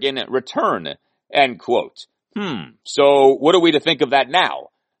Kerrigan return, end quote. So what are we to think of that now?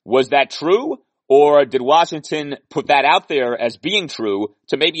 Was that true? Or did Washington put that out there as being true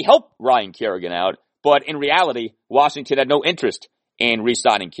to maybe help Ryan Kerrigan out? But in reality, Washington had no interest in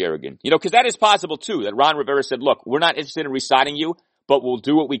re-signing Kerrigan. Because that is possible too, that Ron Rivera said, look, we're not interested in re-signing you, but we'll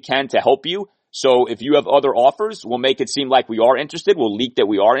do what we can to help you. So if you have other offers, we'll make it seem like we are interested. We'll leak that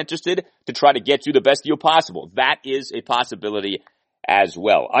we are interested to try to get you the best deal possible. That is a possibility as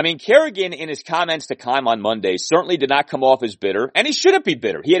well. I mean, Kerrigan, in his comments to Keim on Monday, certainly did not come off as bitter, and he shouldn't be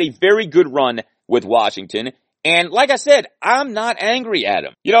bitter. He had a very good run with Washington, and like I said, I'm not angry at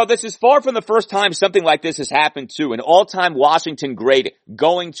him. This is far from the first time something like this has happened to an all-time Washington great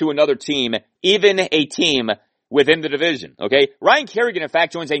going to another team, even a team within the division, okay? Ryan Kerrigan, in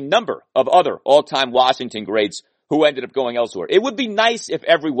fact, joins a number of other all-time Washington greats who ended up going elsewhere. It would be nice if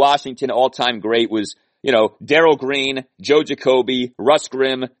every Washington all-time great was, Darryl Green, Joe Jacoby, Russ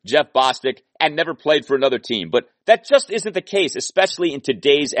Grimm, Jeff Bostic, and never played for another team. But that just isn't the case, especially in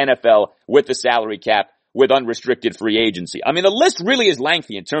today's NFL with the salary cap, with unrestricted free agency. I mean, the list really is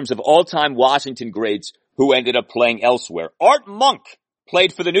lengthy in terms of all-time Washington greats who ended up playing elsewhere. Art Monk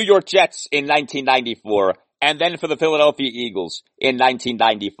played for the New York Jets in 1994, and then for the Philadelphia Eagles in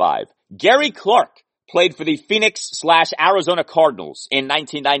 1995. Gary Clark played for the Phoenix/Arizona Cardinals in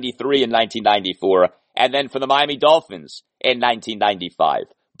 1993 and 1994, and then for the Miami Dolphins in 1995.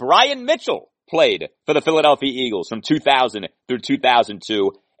 Brian Mitchell played for the Philadelphia Eagles from 2000 through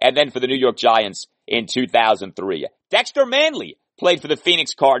 2002, and then for the New York Giants in 2003. Dexter Manley played for the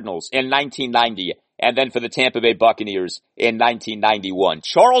Phoenix Cardinals in 1990, and then for the Tampa Bay Buccaneers in 1991.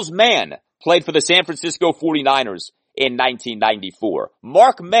 Charles Mann played for the San Francisco 49ers in 1994.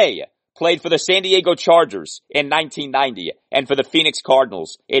 Mark May played for the San Diego Chargers in 1990 and for the Phoenix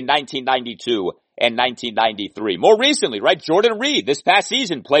Cardinals in 1992 and 1993. More recently, right, Jordan Reed this past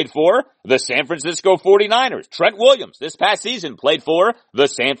season played for the San Francisco 49ers. Trent Williams this past season played for the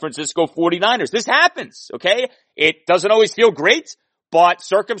San Francisco 49ers. This happens, okay? It doesn't always feel great, but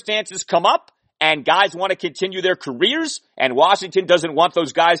circumstances come up and guys want to continue their careers, and Washington doesn't want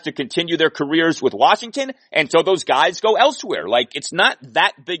those guys to continue their careers with Washington, and so those guys go elsewhere. Like, it's not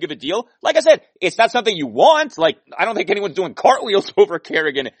that big of a deal. Like I said, it's not something you want. Like, I don't think anyone's doing cartwheels over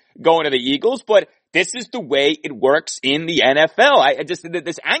Kerrigan going to the Eagles, but this is the way it works in the NFL. I just,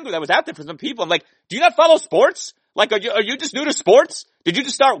 this anger that was out there for some people, I'm like, do you not follow sports? Like, are you just new to sports? Did you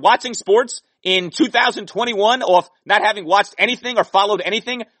just start watching sports in 2021 off not having watched anything or followed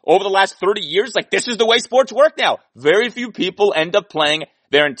anything over the last 30 years? Like, this is the way sports work now. Very few people end up playing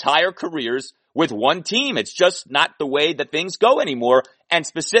their entire careers with one team. It's just not the way that things go anymore. And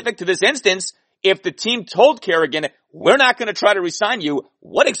specific to this instance, if the team told Kerrigan, we're not going to try to re-sign you,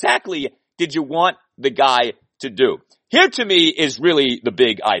 what exactly did you want the guy to do? Here to me is really the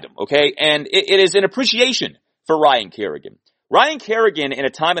big item, okay? And it is an appreciation for Ryan Kerrigan. Ryan Kerrigan, in a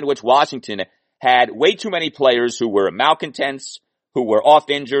time in which Washington had way too many players who were malcontents, who were off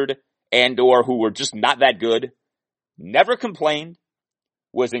injured, and or who were just not that good, never complained,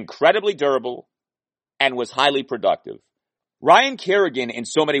 was incredibly durable, and was highly productive. Ryan Kerrigan, in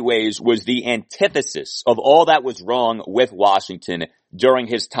so many ways, was the antithesis of all that was wrong with Washington during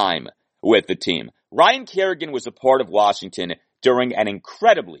his time with the team. Ryan Kerrigan was a part of Washington during an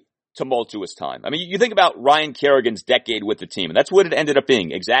incredibly tumultuous time. I mean, you think about Ryan Kerrigan's decade with the team, and that's what it ended up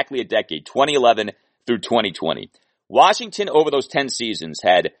being, exactly a decade, 2011 through 2020. Washington, over those 10 seasons,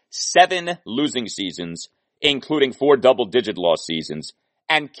 had 7 losing seasons, including 4 double-digit loss seasons,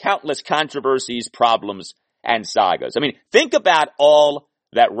 and countless controversies, problems, and sagas. I mean, think about all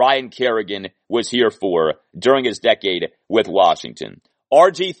that Ryan Kerrigan was here for during his decade with Washington.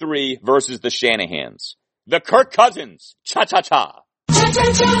 RG3 versus the Shanahans. The Kirk Cousins. Cha-cha-cha.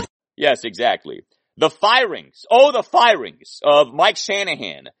 Cha-cha-cha. Yes, exactly. The firings of Mike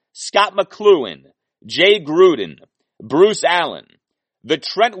Shanahan, Scott McCloughan, Jay Gruden, Bruce Allen, the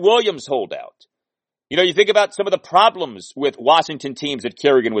Trent Williams holdout. You know, you think about some of the problems with Washington teams that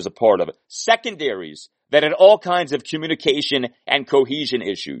Kerrigan was a part of. Secondaries that had all kinds of communication and cohesion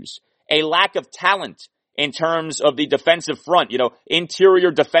issues. A lack of talent in terms of the defensive front,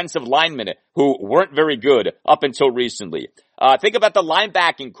 interior defensive linemen who weren't very good up until recently. Think about the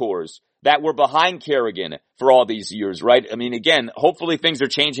linebacking cores that were behind Kerrigan for all these years, right? I mean, again, hopefully things are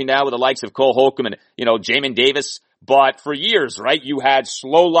changing now with the likes of Cole Holcomb and, Jamin Davis. But for years, right, you had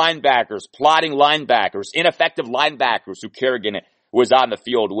slow linebackers, plodding linebackers, ineffective linebackers who Kerrigan was on the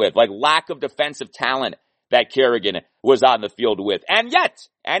field with. Like, lack of defensive talent that Kerrigan was on the field with. And yet,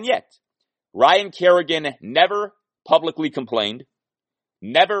 Ryan Kerrigan never publicly complained,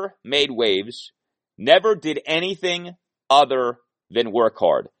 never made waves, never did anything other than work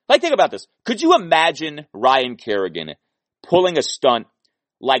hard. Like, think about this. Could you imagine Ryan Kerrigan pulling a stunt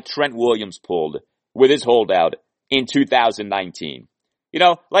like Trent Williams pulled with his holdout in 2019? You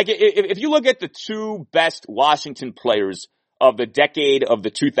know, like if you look at the two best Washington players of the decade of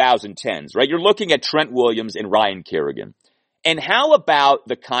the 2010s, right? You're looking at Trent Williams and Ryan Kerrigan. And how about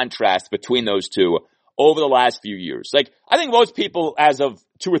the contrast between those two over the last few years? Like, I think most people as of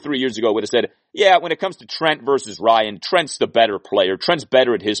 2 or 3 years ago would have said, yeah, when it comes to Trent versus Ryan, Trent's the better player. Trent's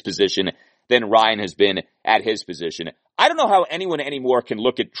better at his position than Ryan has been at his position. I don't know how anyone anymore can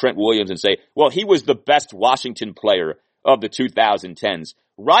look at Trent Williams and say, well, he was the best Washington player of the 2010s.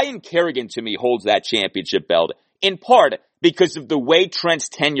 Ryan Kerrigan, to me, holds that championship belt, in part because of the way Trent's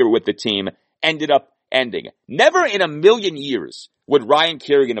tenure with the team ended up ending. Never in a million years would Ryan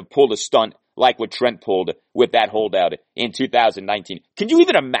Kerrigan have pulled a stunt like what Trent pulled with that holdout in 2019. Can you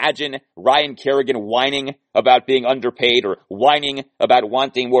even imagine Ryan Kerrigan whining about being underpaid or whining about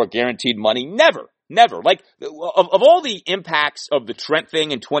wanting more guaranteed money? Never. Like, of all the impacts of the Trent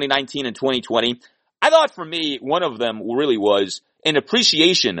thing in 2019 and 2020, I thought for me, one of them really was an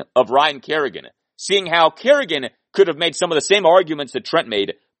appreciation of Ryan Kerrigan, seeing how Kerrigan could have made some of the same arguments that Trent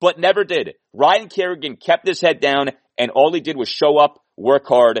made, but never did. Ryan Kerrigan kept his head down, and all he did was show up, work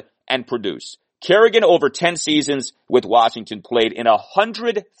hard, and produce. Kerrigan, over 10 seasons with Washington, played in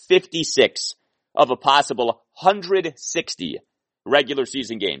 156 of a possible 160 regular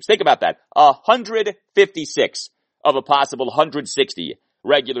season games. Think about that. 156 of a possible 160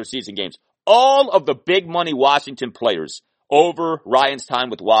 regular season games. All of the big money Washington players over Ryan's time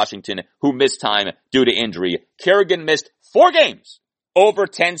with Washington who missed time due to injury. Kerrigan missed 4 games over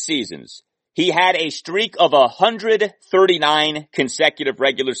 10 seasons. He had a streak of 139 consecutive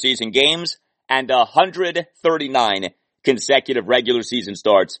regular season games and 139 consecutive regular season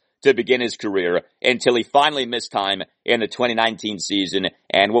starts to begin his career until he finally missed time in the 2019 season.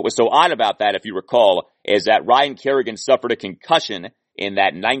 And what was so odd about that, if you recall, is that Ryan Kerrigan suffered a concussion in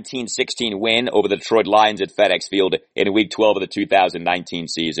that 1916 win over the Detroit Lions at FedEx Field in Week 12 of the 2019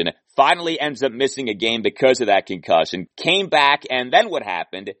 season. Finally ends up missing a game because of that concussion. Came back, and then what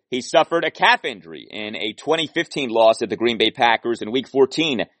happened? He suffered a calf injury in a 2015 loss at the Green Bay Packers in Week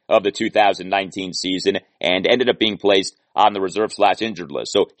 14 of the 2019 season, and ended up being placed on the reserve/injured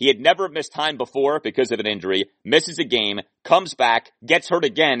list. So he had never missed time before because of an injury, misses a game, comes back, gets hurt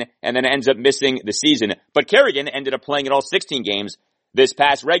again, and then ends up missing the season. But Kerrigan ended up playing in all 16 games this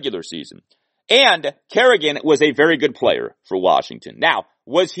past regular season. And Kerrigan was a very good player for Washington. Now,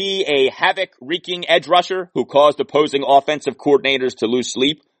 was he a havoc-wreaking edge rusher who caused opposing offensive coordinators to lose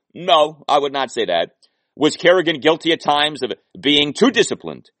sleep? No, I would not say that. Was Kerrigan guilty at times of being too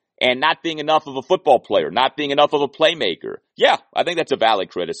disciplined and not being enough of a football player, not being enough of a playmaker? Yeah, I think that's a valid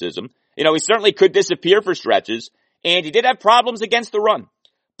criticism. You know, he certainly could disappear for stretches, and he did have problems against the run.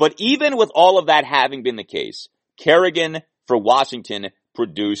 But even with all of that having been the case, Kerrigan for Washington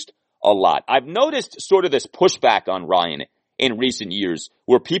produced a lot. I've noticed sort of this pushback on Ryan in recent years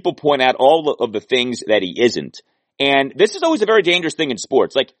where people point out all of the things that he isn't. And this is always a very dangerous thing in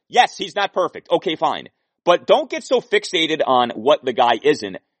sports. Like, yes, he's not perfect. Okay, fine. But don't get so fixated on what the guy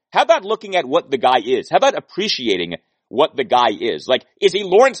isn't. How about looking at what the guy is? How about appreciating what the guy is? Like, is he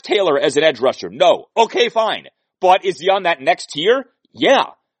Lawrence Taylor as an edge rusher? No. Okay, fine. But is he on that next tier?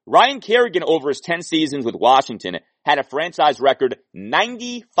 Yeah. Ryan Kerrigan, over his 10 seasons with Washington, had a franchise record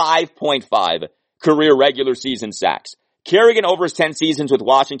 95.5 career regular season sacks. Kerrigan, over his 10 seasons with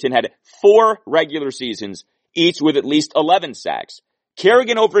Washington, had 4 regular seasons, each with at least 11 sacks.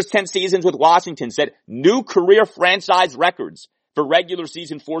 Kerrigan, over his 10 seasons with Washington, set new career franchise records for regular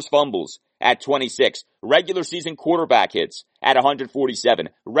season forced fumbles at 26, regular season quarterback hits at 147,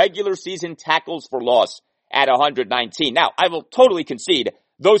 regular season tackles for loss at 119. Now, I will totally concede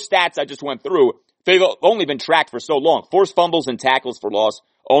those stats I just went through, they've only been tracked for so long. Forced fumbles and tackles for loss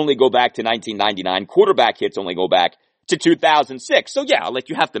only go back to 1999. Quarterback hits only go back to 2006. So yeah, like,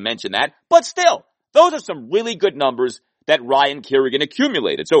 you have to mention that. But still, those are some really good numbers that Ryan Kerrigan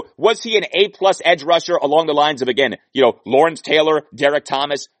accumulated. So was he an A-plus edge rusher along the lines of, again, Lawrence Taylor, Derek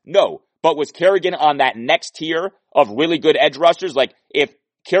Thomas? No. But was Kerrigan on that next tier of really good edge rushers? Like, if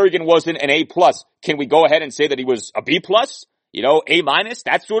Kerrigan wasn't an A-plus, can we go ahead and say that he was a B-plus? A-minus,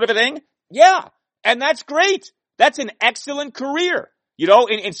 that sort of a thing? Yeah. And that's great. That's an excellent career.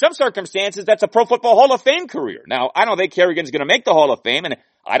 In some circumstances, that's a Pro Football Hall of Fame career. Now, I don't think Kerrigan's going to make the Hall of Fame, and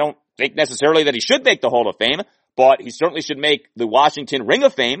I don't think necessarily that he should make the Hall of Fame, but he certainly should make the Washington Ring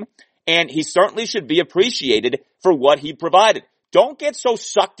of Fame. and he certainly should be appreciated for what he provided. Don't get so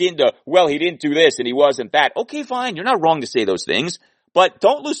sucked into, well, he didn't do this and he wasn't that. Okay, fine, you're not wrong to say those things, but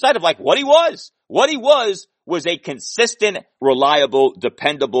don't lose sight of what he was. What he was a consistent, reliable,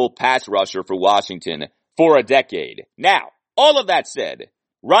 dependable pass rusher for Washington for a decade. Now, all of that said,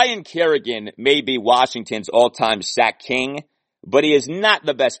 Ryan Kerrigan may be Washington's all-time sack king, but he is not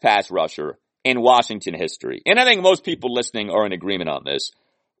the best pass rusher in Washington history. And I think most people listening are in agreement on this.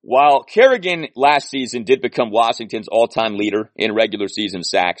 While Kerrigan last season did become Washington's all-time leader in regular season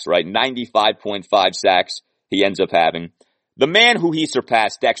sacks, right? 95.5 sacks he ends up having. The man who he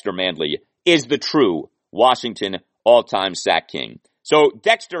surpassed, Dexter Manley, is the true Washington all-time sack king. So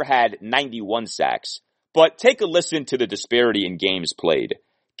Dexter had 91 sacks, but take a listen to the disparity in games played.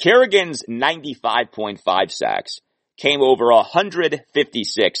 Kerrigan's 95.5 sacks came over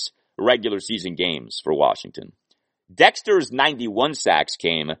 156 regular season games for Washington. Dexter's 91 sacks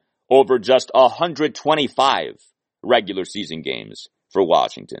came over just 125 regular season games for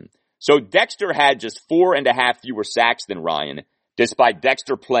Washington. So Dexter had just 4.5 fewer sacks than Ryan, despite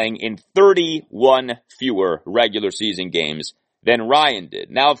Dexter playing in 31 fewer regular season games than Ryan did.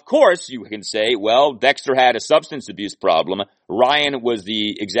 Now, of course, you can say, well, Dexter had a substance abuse problem. Ryan was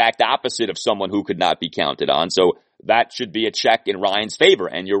the exact opposite of someone who could not be counted on. So that should be a check in Ryan's favor.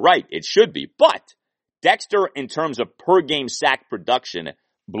 And you're right, it should be. But Dexter, in terms of per game sack production,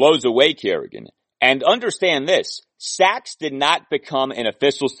 blows away Kerrigan. And understand this, sacks did not become an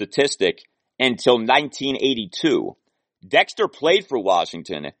official statistic until 1982. Dexter played for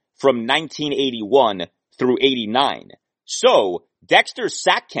Washington from 1981 through 89. So, Dexter's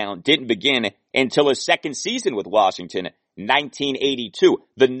sack count didn't begin until his second season with Washington, 1982.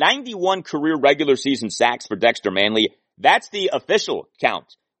 The 91 career regular season sacks for Dexter Manley, that's the official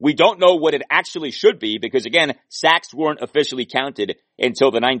count. We don't know what it actually should be because, again, sacks weren't officially counted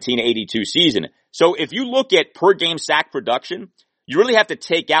until the 1982 season. So if you look at per game sack production, you really have to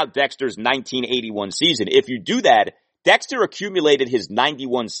take out Dexter's 1981 season. If you do that, Dexter accumulated his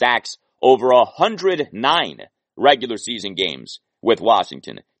 91 sacks over 109 regular season games with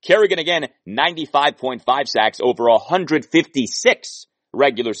Washington. Kerrigan, again, 95.5 sacks over 156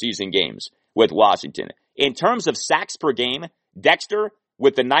 regular season games with Washington. In terms of sacks per game, Dexter,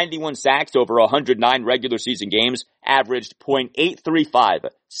 with the 91 sacks over 109 regular season games, averaged .835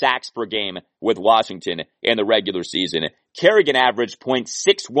 sacks per game with Washington in the regular season. Kerrigan averaged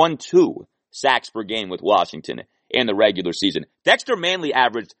 .612 sacks per game with Washington in the regular season. Dexter Manley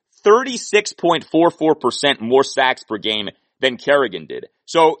averaged 36.44% more sacks per game than Kerrigan did.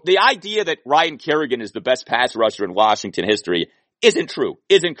 So the idea that Ryan Kerrigan is the best pass rusher in Washington history isn't true,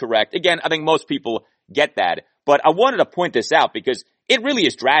 isn't correct. Again, I think most people get that, but I wanted to point this out because it really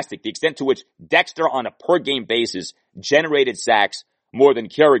is drastic, the extent to which Dexter on a per game basis generated sacks more than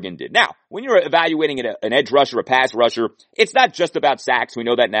Kerrigan did. Now, when you're evaluating an edge rusher, a pass rusher, it's not just about sacks. We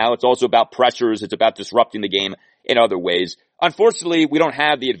know that now. It's also about pressures. It's about disrupting the game in other ways. Unfortunately, we don't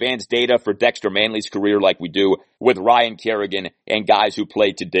have the advanced data for Dexter Manley's career like we do with Ryan Kerrigan and guys who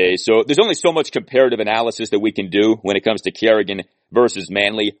played today. So there's only so much comparative analysis that we can do when it comes to Kerrigan versus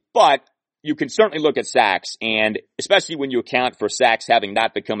Manley. But you can certainly look at sacks, and especially when you account for sacks having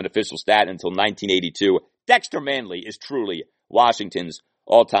not become an official stat until 1982, Dexter Manley is truly Washington's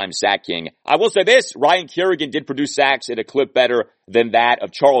all-time sack king. I will say this, Ryan Kerrigan did produce sacks at a clip better than that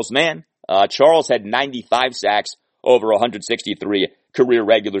of Charles Mann. Charles had 95 sacks over 163 career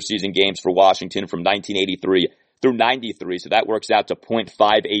regular season games for Washington from 1983 through 93. So that works out to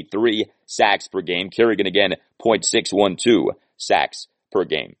 .583 sacks per game. Kerrigan again, .612 sacks per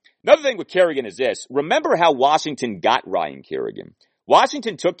game. Another thing with Kerrigan is this. Remember how Washington got Ryan Kerrigan.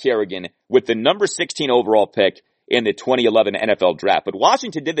 Washington took Kerrigan with the number 16 overall pick in the 2011 NFL draft. But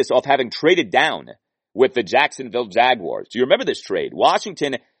Washington did this off having traded down with the Jacksonville Jaguars. Do you remember this trade?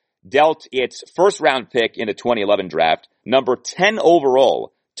 Washington dealt its first-round pick in the 2011 draft, number 10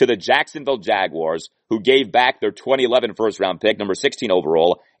 overall, to the Jacksonville Jaguars, who gave back their 2011 first-round pick, number 16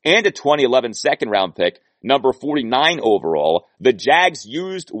 overall, and a 2011 second-round pick, number 49 overall. The Jags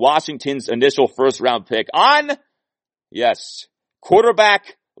used Washington's initial first-round pick on, yes,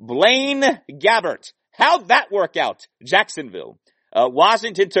 quarterback Blaine Gabbert. How'd that work out, Jacksonville?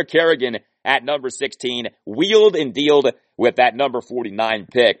 Washington took Kerrigan at number 16, wheeled and dealed with that number 49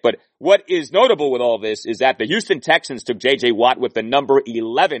 pick. But what is notable with all this is that the Houston Texans took J.J. Watt with the number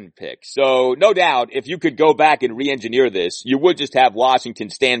 11 pick. So no doubt, if you could go back and re-engineer this, you would just have Washington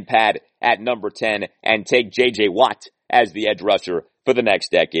stand pat at number 10 and take J.J. Watt as the edge rusher for the next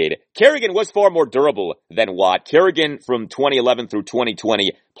decade. Kerrigan was far more durable than Watt. Kerrigan from 2011 through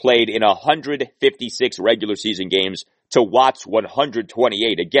 2020 played in 156 regular season games, to Watt's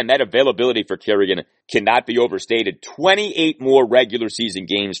 128. Again, that availability for Kerrigan cannot be overstated. 28 more regular season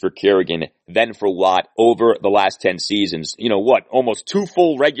games for Kerrigan than for Watt over the last 10 seasons. You know what? Almost 2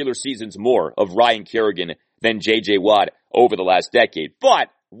 full regular seasons more of Ryan Kerrigan than J.J. Watt over the last decade. But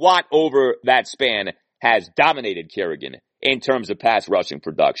Watt over that span has dominated Kerrigan in terms of pass rushing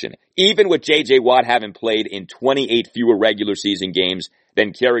production. Even with J.J. Watt having played in 28 fewer regular season games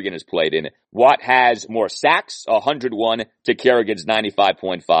than Kerrigan has played in, Watt has more sacks, 101 to Kerrigan's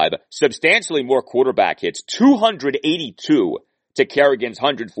 95.5, substantially more quarterback hits, 282 to Kerrigan's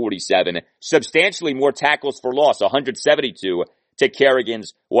 147, substantially more tackles for loss, 172 to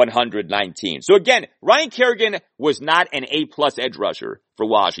Kerrigan's 119. So again, Ryan Kerrigan was not an A-plus edge rusher for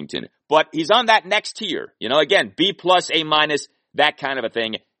Washington, but he's on that next tier. You know, again, B+, A-, that kind of a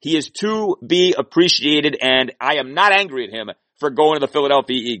thing. He is to be appreciated, and I am not angry at him for going to the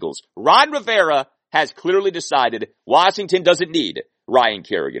Philadelphia Eagles. Ron Rivera has clearly decided Washington doesn't need Ryan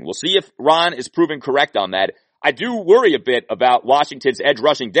Kerrigan. We'll see if Ron is proven correct on that. I do worry a bit about Washington's edge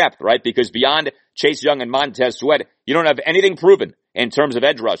rushing depth, right? Because beyond Chase Young and Montez Sweat, you don't have anything proven in terms of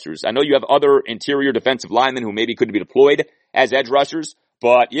edge rushers. I know you have other interior defensive linemen who maybe could be deployed as edge rushers,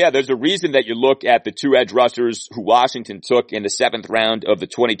 but yeah, there's a reason that you look at the 2 edge rushers who Washington took in the 7th round of the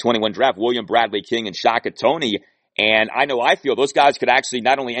 2021 draft, William Bradley King and Shaka Toney. And I feel those guys could actually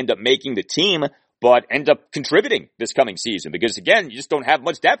not only end up making the team, but end up contributing this coming season. Because again, you just don't have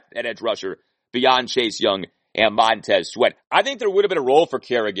much depth at edge rusher beyond Chase Young and Montez Sweat. I think there would have been a role for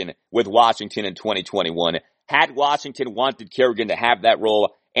Kerrigan with Washington in 2021 had Washington wanted Kerrigan to have that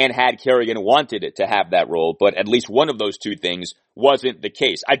role and had Kerrigan wanted to have that role, but at least one of those two things wasn't the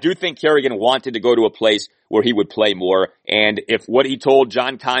case. I do think Kerrigan wanted to go to a place where he would play more, and if what he told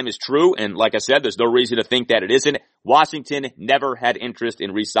John Keim is true, and like I said, there's no reason to think that it isn't, Washington never had interest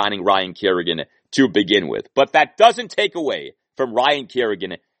in re-signing Ryan Kerrigan to begin with. But that doesn't take away from Ryan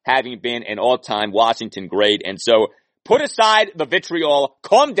Kerrigan having been an all-time Washington great, and so put aside the vitriol,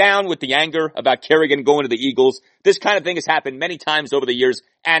 calm down with the anger about Kerrigan going to the Eagles. This kind of thing has happened many times over the years,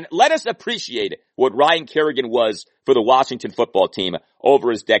 and let us appreciate what Ryan Kerrigan was for the Washington football team over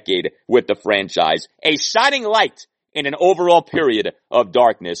his decade with the franchise. A shining light in an overall period of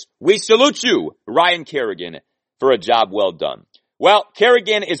darkness. We salute you, Ryan Kerrigan, for a job well done. Well,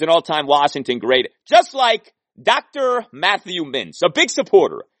 Kerrigan is an all-time Washington great, just like Dr. Matthew Mintz, a big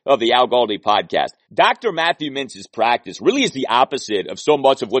supporter of the Al Galdi podcast. Dr. Matthew Mintz's practice really is the opposite of so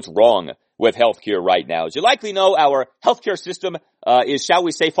much of what's wrong with healthcare right now. As you likely know, our healthcare system is, shall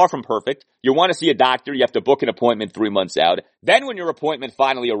we say, far from perfect. You want to see a doctor, you have to book an appointment 3 months out. Then when your appointment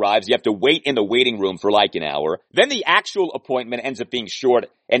finally arrives, you have to wait in the waiting room for like an hour. Then the actual appointment ends up being short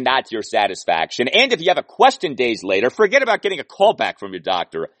and not to your satisfaction. And if you have a question days later, forget about getting a call back from your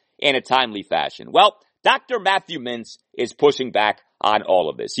doctor in a timely fashion. Well, Dr. Matthew Mintz is pushing back on all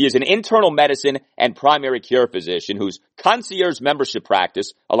of this. He is an internal medicine and primary care physician whose concierge membership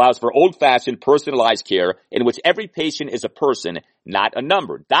practice allows for old-fashioned personalized care in which every patient is a person, not a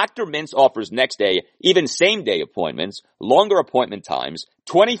number. Dr. Mintz offers next-day, even same-day appointments, longer appointment times,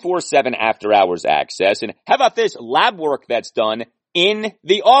 24/7 after-hours access, and how about this lab work that's done in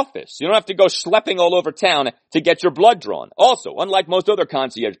the office? You don't have to go schlepping all over town to get your blood drawn. Also, unlike most other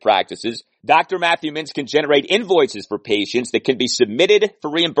concierge practices, Dr. Matthew Mintz can generate invoices for patients that can be submitted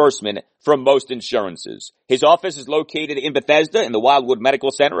for reimbursement from most insurances. His office is located in Bethesda in the Wildwood Medical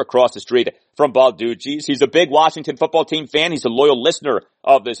Center across the street from Balducci's. He's a big Washington football team fan. He's a loyal listener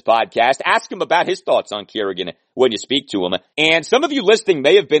of this podcast. Ask him about his thoughts on Kerrigan when you speak to him. And some of you listening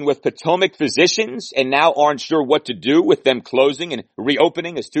may have been with Potomac Physicians and now aren't sure what to do with them closing and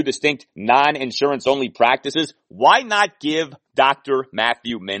reopening as 2 distinct non-insurance only practices. Why not give Dr.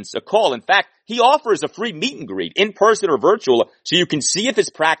 Matthew Mintz a call? In fact, he offers a free meet and greet, in person or virtual, so you can see if his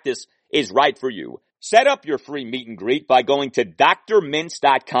practice is right for you. Set up your free meet and greet by going to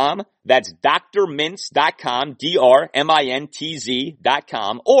drmintz.com. That's drmintz.com,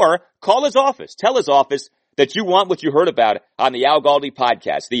 drmintz.com, or call his office. Tell his office that you want what you heard about on the Al Galdi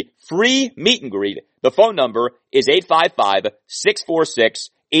podcast. The free meet and greet. The phone number is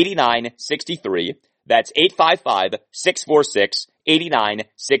 855-646-8963. That's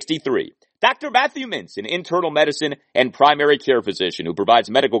 855-646-8963. Dr. Matthew Mintz, an internal medicine and primary care physician who provides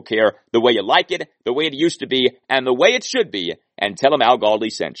medical care the way you like it, the way it used to be, and the way it should be. And tell him Al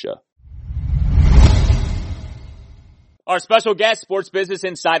Galdi sent you. Our special guest, sports business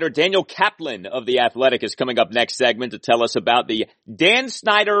insider Daniel Kaplan of The Athletic, is coming up next segment to tell us about the Dan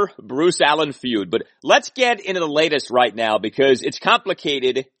Snyder, Bruce Allen feud. But let's get into the latest right now because it's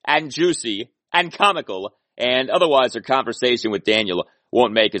complicated and juicy and comical, and otherwise our conversation with Daniel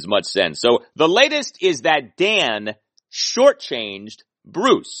won't make as much sense. So the latest is that Dan shortchanged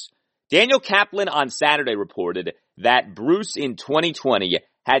Bruce. Daniel Kaplan on Saturday reported that Bruce in 2020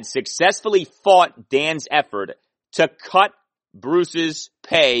 had successfully fought Dan's effort to cut Bruce's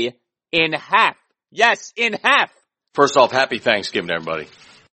pay in half. Yes, in half. First off, happy Thanksgiving, everybody.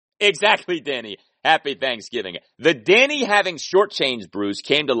 Exactly, Danny. Happy Thanksgiving. The Danny having shortchanged Bruce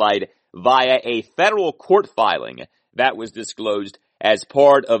came to light via a federal court filing that was disclosed as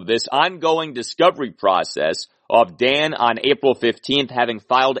part of this ongoing discovery process of Dan on April 15th having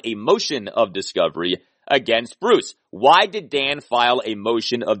filed a motion of discovery against Bruce. Why did Dan file a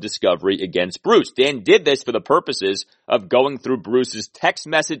motion of discovery against Bruce? Dan did this for the purposes of going through Bruce's text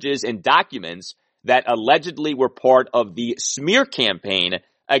messages and documents that allegedly were part of the smear campaign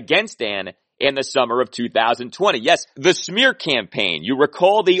against Dan in the summer of 2020. Yes, the smear campaign. You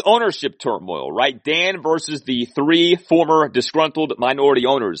recall the ownership turmoil, right? Dan versus the three former disgruntled minority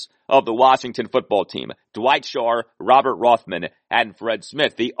owners of the Washington football team, Dwight Scharr, Robert Rothman, and Fred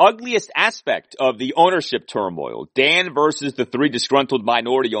Smith. The ugliest aspect of the ownership turmoil, Dan versus the three disgruntled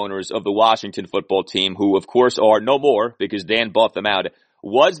minority owners of the Washington football team, who of course are no more because Dan bought them out,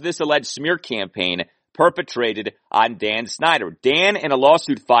 was this alleged smear campaign perpetrated on Dan Snyder. Dan, in a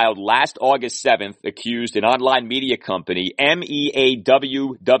lawsuit filed last August 7th, accused an online media company, meaww.com,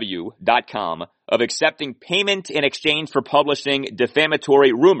 of accepting payment in exchange for publishing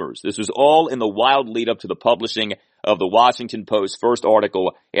defamatory rumors. This was all in the wild lead up to the publishing of the Washington Post's first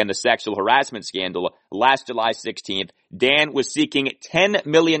article in the sexual harassment scandal last July 16th. Dan was seeking $10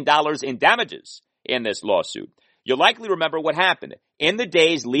 million in damages in this lawsuit. You'll likely remember what happened. In the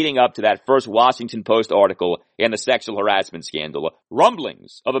days leading up to that first Washington Post article in the sexual harassment scandal,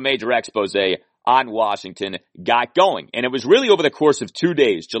 rumblings of a major expose on Washington got going. And it was really over the course of 2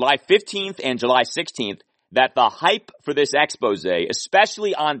 days, July 15th and July 16th, that the hype for this expose,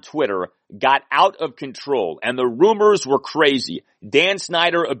 especially on Twitter, got out of control. And the rumors were crazy. Dan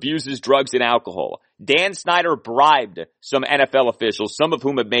Snyder abuses drugs and alcohol. Dan Snyder bribed some NFL officials, some of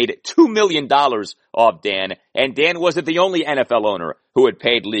whom had made $2 million off Dan. And Dan wasn't the only NFL owner who had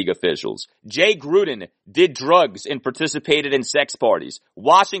paid league officials. Jay Gruden did drugs and participated in sex parties.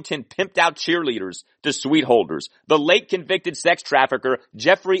 Washington pimped out cheerleaders to suite holders. The late convicted sex trafficker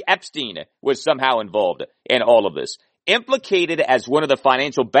Jeffrey Epstein was somehow involved in all of this. Implicated as one of the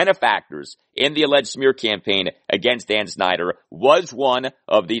financial benefactors in the alleged smear campaign against Dan Snyder was one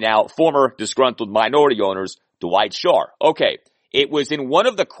of the now former disgruntled minority owners, Dwight Scharr. Okay, it was in one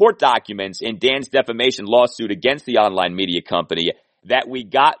of the court documents in Dan's defamation lawsuit against the online media company that we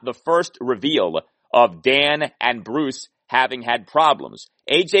got the first reveal of Dan and Bruce having had problems.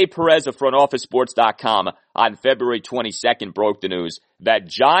 AJ Perez of FrontOfficeSports.com on February 22nd broke the news that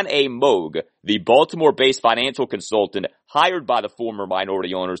John A. Moog, the Baltimore-based financial consultant hired by the former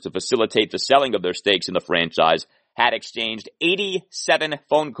minority owners to facilitate the selling of their stakes in the franchise, had exchanged 87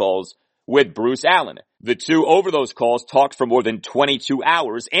 phone calls with Bruce Allen. The two over those calls talked for more than 22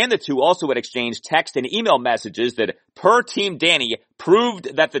 hours, and the two also had exchanged text and email messages that, per Team Danny,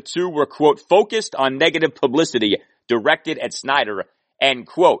 proved that the two were, quote, focused on negative publicity directed at Snyder, end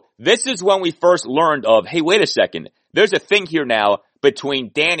quote. This is when we first learned of, hey, wait a second, there's a thing here now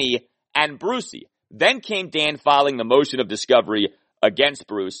between Danny and Brucey. Then came Dan filing the motion of discovery against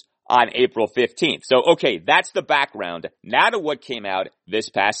Bruce on April 15th. So, okay, that's the background. Now to what came out this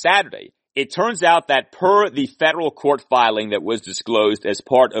past Saturday. It turns out that per the federal court filing that was disclosed as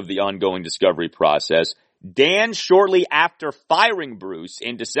part of the ongoing discovery process, Dan, shortly after firing Bruce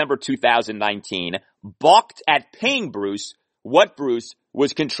in December 2019, balked at paying Bruce what Bruce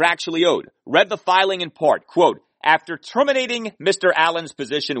was contractually owed. Read the filing in part, quote, after terminating Mr. Allen's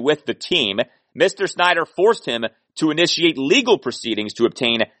position with the team, Mr. Snyder forced him to initiate legal proceedings to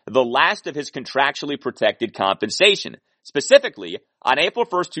obtain the last of his contractually protected compensation. Specifically, on April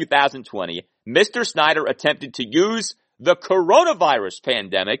 1st, 2020, Mr. Snyder attempted to use the coronavirus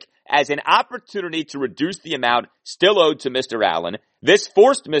pandemic as an opportunity to reduce the amount still owed to Mr. Allen. This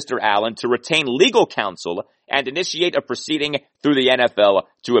forced Mr. Allen to retain legal counsel and initiate a proceeding through the NFL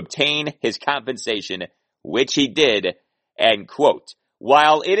to obtain his compensation, which he did, end quote.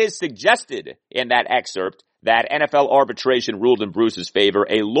 While it is suggested in that excerpt that NFL arbitration ruled in Bruce's favor,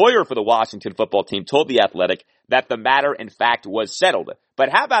 a lawyer for the Washington football team told The Athletic that the matter, in fact, was settled. But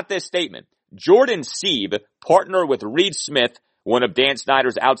how about this statement? Jordan Sieve, partner with Reed Smith, one of Dan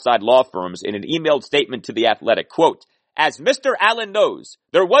Snyder's outside law firms, in an emailed statement to The Athletic, quote, as Mr. Allen knows,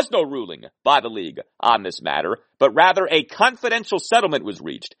 there was no ruling by the league on this matter, but rather a confidential settlement was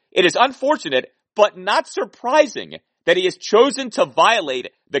reached. It is unfortunate, but not surprising, that he has chosen to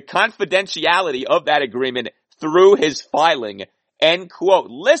violate the confidentiality of that agreement through his filing, end quote.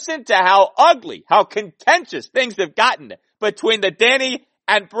 Listen to how ugly, how contentious things have gotten between the Danny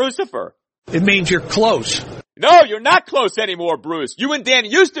and Brucifer. It means you're close. No, you're not close anymore, Bruce. You and Dan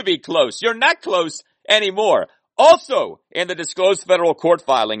used to be close. You're not close anymore. Also, in the disclosed federal court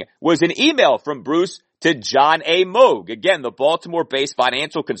filing was an email from Bruce to John A. Moog, again, the Baltimore-based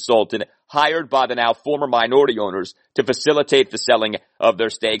financial consultant hired by the now former minority owners to facilitate the selling of their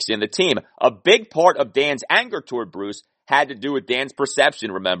stakes in the team. A big part of Dan's anger toward Bruce had to do with Dan's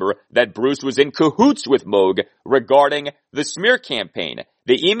perception, remember, that Bruce was in cahoots with Moog regarding the smear campaign.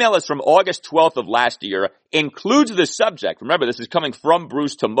 The email is from August 12th of last year, includes the subject. Remember, this is coming from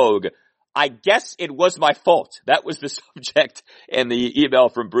Bruce to Moog. I guess it was my fault. That was the subject in the email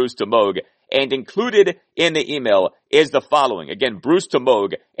from Bruce to Moog. And included in the email is the following. Again, Bruce to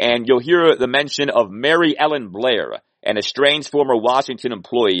Moog, and you'll hear the mention of Mary Ellen Blair, an estranged former Washington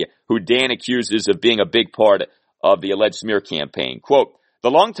employee who Dan accuses of being a big part of the alleged smear campaign. Quote, the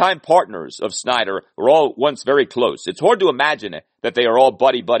longtime partners of Snyder were all once very close. It's hard to imagine that they are all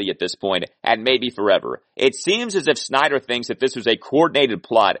buddy-buddy at this point, and maybe forever. It seems as if Snyder thinks that this was a coordinated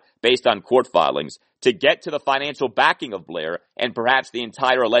plot based on court filings to get to the financial backing of Blair and perhaps the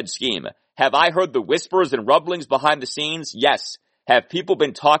entire alleged scheme. Have I heard the whispers and rumblings behind the scenes? Yes. Have people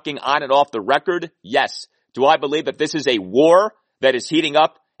been talking on and off the record? Yes. Do I believe that this is a war that is heating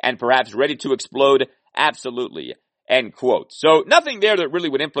up and perhaps ready to explode? Absolutely. End quote. So nothing there that really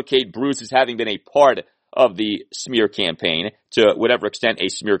would implicate Bruce as having been a part of the smear campaign, to whatever extent a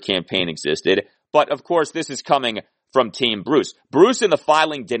smear campaign existed. But of course, this is coming from Team Bruce. Bruce in the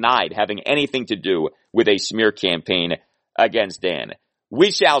filing denied having anything to do with a smear campaign against Dan.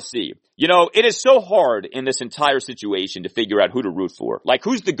 We shall see. You know, it is so hard in this entire situation to figure out who to root for. Like,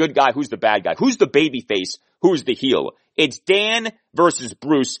 who's the good guy, who's the bad guy, who's the baby face, who's the heel. It's Dan versus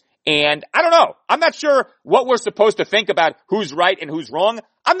Bruce. And I don't know. I'm not sure what we're supposed to think about who's right and who's wrong.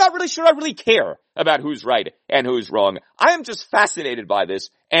 I'm not really sure I really care about who's right and who's wrong. I am just fascinated by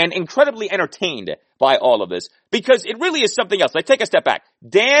this and incredibly entertained by all of this because it really is something else. Like, take a step back.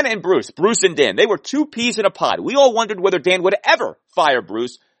 Dan and Bruce and Dan, they were two peas in a pod. We all wondered whether Dan would ever fire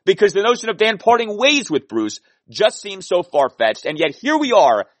Bruce because the notion of Dan parting ways with Bruce just seems so far-fetched. And yet here we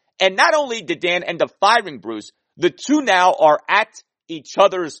are. And not only did Dan end up firing Bruce, the two now are at each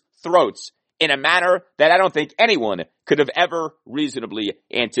other's throats in a manner that I don't think anyone could have ever reasonably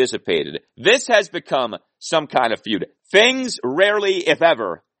anticipated. This has become some kind of feud. Things rarely, if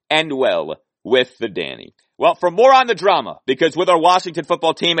ever, end well with the Danny. Well, for more on the drama, because with our Washington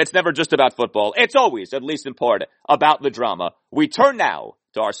football team, it's never just about football. It's always, at least in part, about the drama. We turn now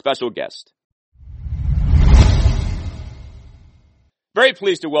to our special guest. Very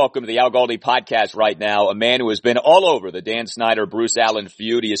pleased to welcome to the Al Galdi podcast right now a man who has been all over the Dan Snyder, Bruce Allen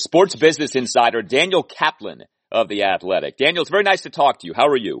feud. He is sports business insider Daniel Kaplan of The Athletic. Daniel, it's very nice to talk to you. How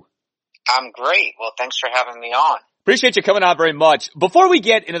are you? I'm great. Well, thanks for having me on. Appreciate you coming on very much. Before we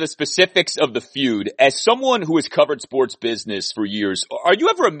get into the specifics of the feud, as someone who has covered sports business for years, are you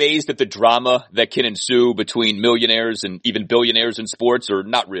ever amazed at the drama that can ensue between millionaires and even billionaires in sports, or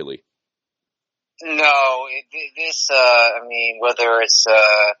not really? No, whether it's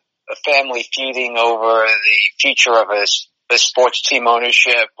a family feuding over the future of a sports team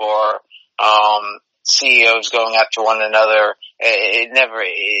ownership or CEOs going after one another, it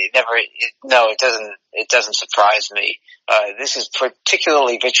doesn't surprise me. This is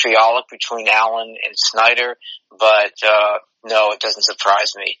particularly vitriolic between Allen and Snyder, but no, it doesn't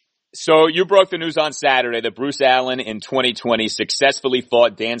surprise me. So you broke the news on Saturday that Bruce Allen in 2020 successfully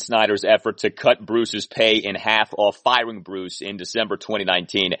fought Dan Snyder's effort to cut Bruce's pay in half while firing Bruce in December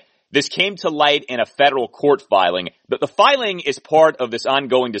 2019. This came to light in a federal court filing. But the filing is part of this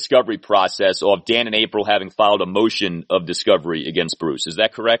ongoing discovery process of Dan and April having filed a motion of discovery against Bruce. Is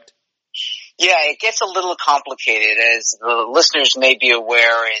that correct? Yeah, it gets a little complicated. As the listeners may be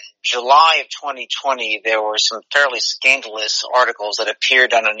aware, in July of 2020, there were some fairly scandalous articles that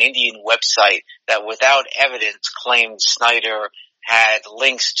appeared on an Indian website that without evidence claimed Snyder had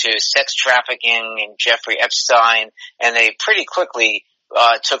links to sex trafficking and Jeffrey Epstein, and they pretty quickly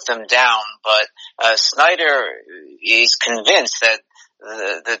took them down. But Snyder is convinced that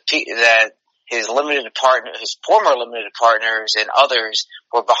that his former limited partners and others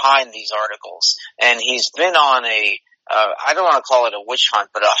were behind these articles. And he's been on I don't want to call it a witch hunt,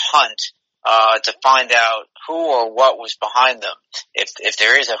 but a hunt, to find out who or what was behind them, if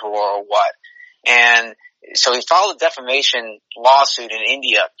there is a who or a what. And so he filed a defamation lawsuit in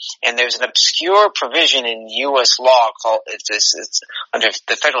India, and there's an obscure provision in U.S. law called, it's under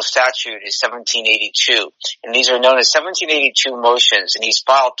the federal statute is 1782. And these are known as 1782 motions, and he's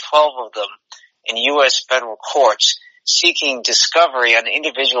filed 12 of them in U.S. federal courts. seeking discovery on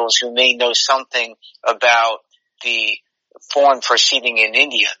individuals who may know something about the foreign proceeding in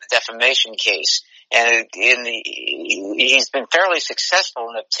India, the defamation case. And he's been fairly successful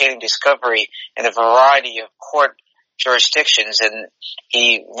in obtaining discovery in a variety of court jurisdictions, and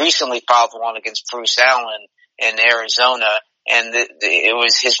he recently filed one against Bruce Allen in Arizona, and it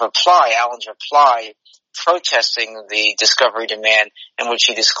was his reply, Allen's reply, protesting the discovery demand in which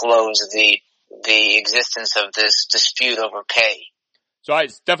he disclosed the existence of this dispute over pay. So I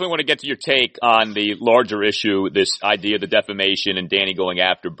definitely want to get to your take on the larger issue, this idea of the defamation and Danny going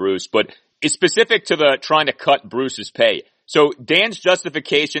after Bruce, but it's specific to the trying to cut Bruce's pay. So Dan's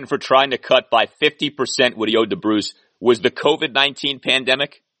justification for trying to cut by 50% what he owed to Bruce was the COVID-19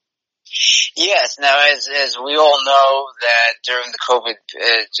 pandemic? Yes. Now, as we all know, that during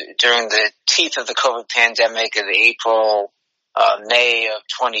the teeth of the COVID pandemic in April, May of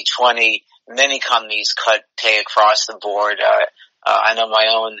 2020, many companies cut pay across the board. I know my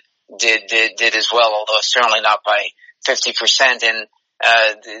own did as well, although certainly not by 50%. And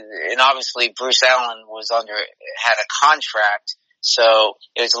obviously Bruce Allen had a contract, so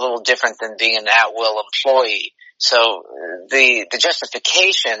it was a little different than being an at-will employee. So the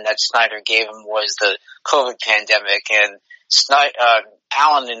justification that Snyder gave him was the COVID pandemic, and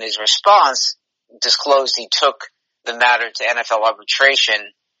Allen in his response disclosed he took the matter to NFL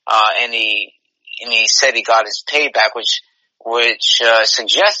arbitration, and he said he got his pay back, which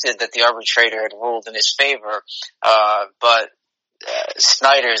suggested that the arbitrator had ruled in his favor, but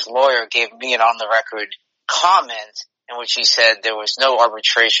Snyder's lawyer gave me an on-the-record comment in which he said there was no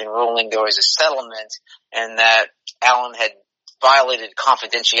arbitration ruling, there was a settlement, and that Allen had violated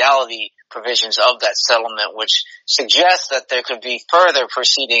confidentiality provisions of that settlement, which suggests that there could be further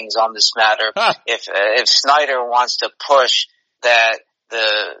proceedings on this matter if Snyder wants to push that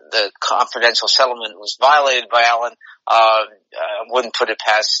the confidential settlement was violated by Allen. I wouldn't put it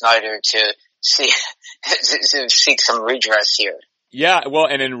past Snyder to seek some redress here. Yeah, well,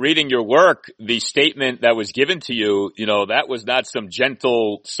 and in reading your work, the statement that was given to you, that was not some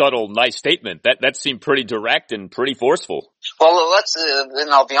gentle, subtle, nice statement. That seemed pretty direct and pretty forceful. Well, and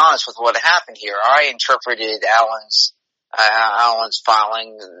I'll be honest with what happened here. I interpreted Allen's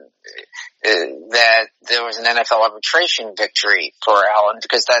filing that there was an NFL arbitration victory for Allen,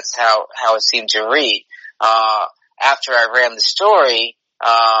 because that's how it seemed to read. After I ran the story,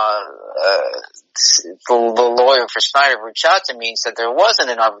 the lawyer for Snyder reached out to me and said there wasn't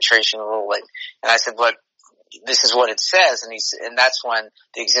an arbitration ruling, and I said, "But this is what it says," and that's when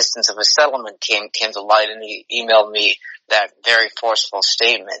the existence of a settlement came to light, and he emailed me that very forceful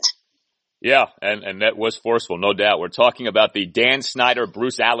statement. Yeah, and that was forceful, no doubt. We're talking about the Dan Snyder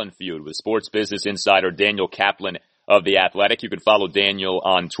Bruce Allen feud with sports business insider Daniel Kaplan of The Athletic. You can follow Daniel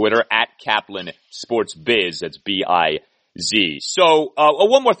on Twitter at Kaplan Sports Biz. That's B-I-Z. So,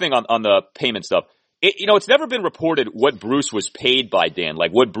 one more thing on the payment stuff. It's never been reported what Bruce was paid by Dan,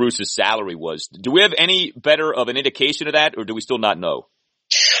 like what Bruce's salary was. Do we have any better of an indication of that, or do we still not know?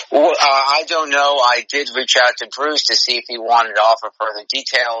 Well, I don't know. I did reach out to Bruce to see if he wanted to offer further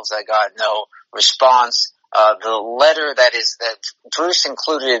details. I got no response. The letter that Bruce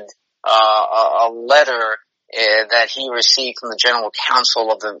included, a letter that he received from the general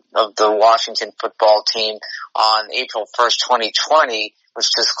counsel of the Washington football team on April 1st, 2020, which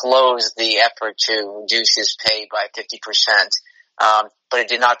disclosed the effort to reduce his pay by 50%. But it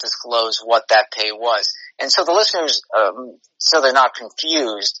did not disclose what that pay was. And so the listeners, so they're not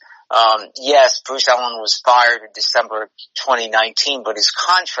confused, yes, Bruce Allen was fired in December 2019, but his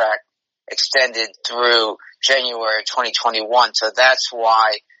contract extended through January 2021. So that's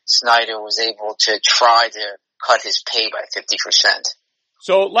why Snyder was able to try to cut his pay by 50%.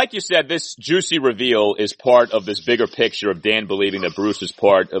 So, like you said, this juicy reveal is part of this bigger picture of Dan believing that Bruce was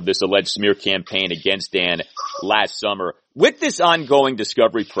part of this alleged smear campaign against Dan last summer. With this ongoing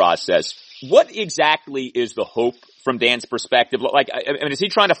discovery process, what exactly is the hope from Dan's perspective? Like, I mean, is he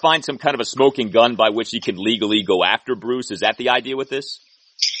trying to find some kind of a smoking gun by which he can legally go after Bruce? Is that the idea with this?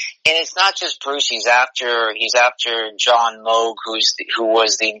 And it's not just Bruce. He's after John Moog, who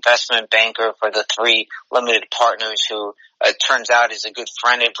was the investment banker for the three limited partners, who turns out is a good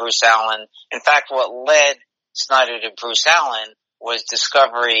friend of Bruce Allen. In fact, what led Snyder to Bruce Allen was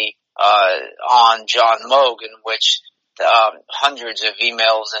discovery on John Moog, in which hundreds of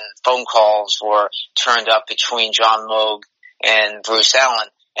emails and phone calls were turned up between John Moog and Bruce Allen.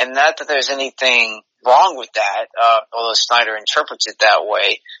 And not that there's anything wrong with that, although Snyder interprets it that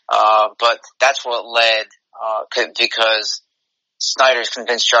way, but that's what led, because Snyder's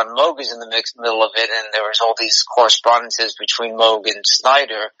convinced John Moog is in the middle of it, and there was all these correspondences between Moog and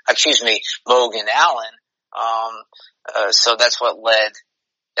Allen, So that's what led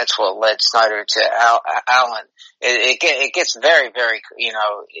Snyder to Allen. It gets very, very,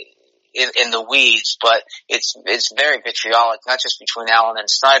 in the weeds, but it's very vitriolic, not just between Allen and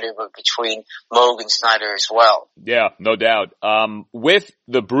Snyder, but between Moog and Snyder as well. Yeah, no doubt. With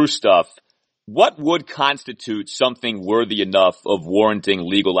the Bruce stuff, what would constitute something worthy enough of warranting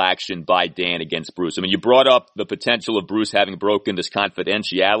legal action by Dan against Bruce? I mean, you brought up the potential of Bruce having broken this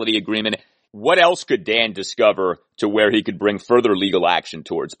confidentiality agreement. What else could Dan discover to where he could bring further legal action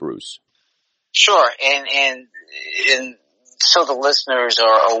towards Bruce? Sure, and so the listeners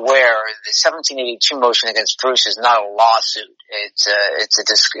are aware, the 1782 motion against Bruce is not a lawsuit. It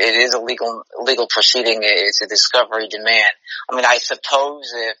is a legal proceeding. It's a discovery demand. I mean, I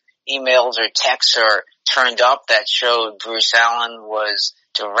suppose if emails or texts are turned up that showed Bruce Allen was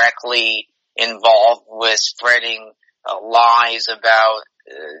directly involved with spreading lies about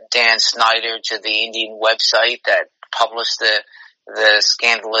Dan Snyder to the Indian website that published the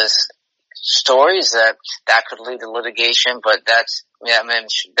scandalous stories, that could lead to litigation, but that's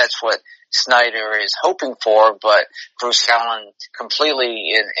what Snyder is hoping for. But Bruce Allen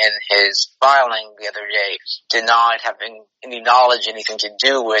completely in his filing the other day denied having any knowledge, anything to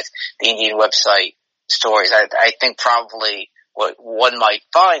do with the Indian website stories. I think probably what one might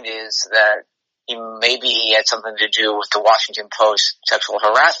find is that maybe he had something to do with the Washington Post sexual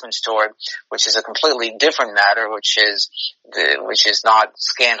harassment story, which is a completely different matter, which is not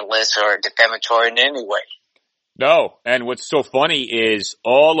scandalous or defamatory in any way. No, and what's so funny is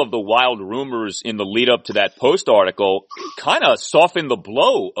all of the wild rumors in the lead up to that Post article kind of softened the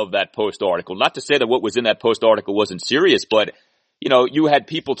blow of that Post article. Not to say that what was in that Post article wasn't serious, but you had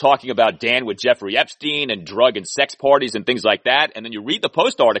people talking about Dan with Jeffrey Epstein and drug and sex parties and things like that, and then you read the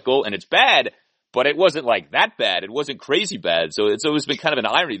Post article and it's bad, but it wasn't like that bad. It wasn't crazy bad. So it's always been kind of an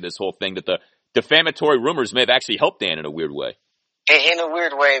irony, this whole thing, that the defamatory rumors may have actually helped Dan in a weird way. In a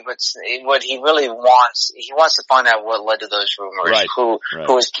weird way, but what he really wants, he wants to find out what led to those rumors, right. Who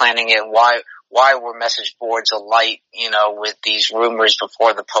was planning it, why were message boards alight, with these rumors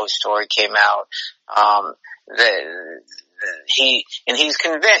before the Post story came out. He's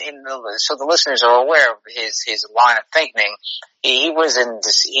convinced, so the listeners are aware of his line of thinking. He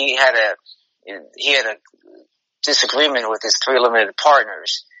had a disagreement with his three limited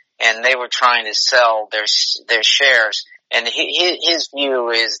partners, and they were trying to sell their shares. And his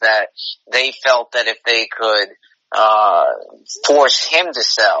view is that they felt that if they could force him to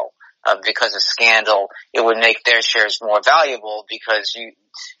sell because of scandal, it would make their shares more valuable because you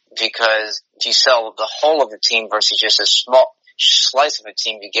sell the whole of the team versus just a small slice of a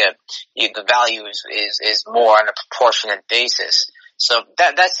team, the value is more on a proportionate basis. So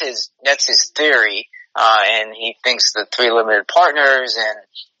that's his theory. And he thinks the three limited partners and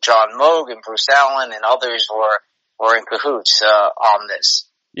John Moog and Bruce Allen and others were in cahoots on this.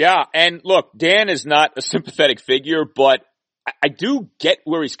 Yeah, and look, Dan is not a sympathetic figure, but I do get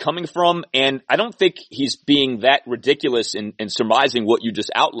where he's coming from, and I don't think he's being that ridiculous in surmising what you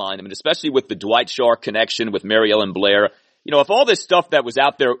just outlined. I mean, especially with the Dwight Schrute connection with Mary Ellen Blair. If all this stuff that was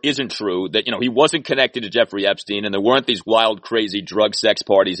out there isn't true, that, he wasn't connected to Jeffrey Epstein and there weren't these wild, crazy drug sex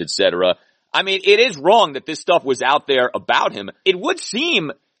parties, etc. I mean, it is wrong that this stuff was out there about him. It would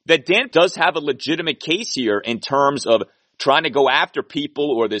seem that Dan does have a legitimate case here in terms of trying to go after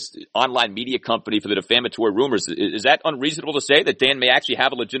people or this online media company for the defamatory rumors. Is that unreasonable to say that Dan may actually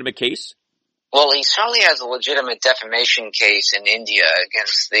have a legitimate case? Well, he certainly has a legitimate defamation case in India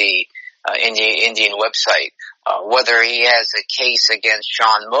against the Indian website. Whether he has a case against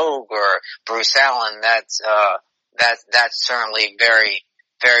John Moog or Bruce Allen, that's certainly very,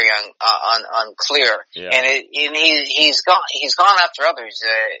 very unclear. Yeah. And he's gone after others.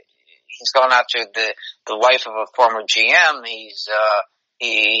 He's gone after the wife of a former GM.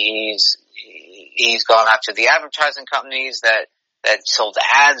 He's gone after the advertising companies that sold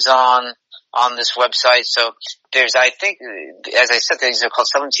ads on this website. So I think, as I said, these are called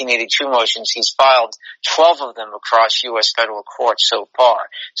 1782 motions. He's filed 12 of them across U.S. federal courts so far.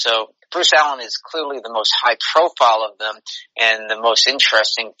 So Bruce Allen is clearly the most high profile of them and the most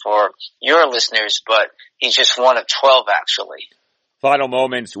interesting for your listeners, but he's just one of 12 actually. Final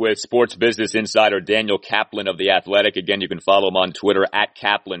moments with sports business insider Daniel Kaplan of The Athletic. Again, you can follow him on Twitter at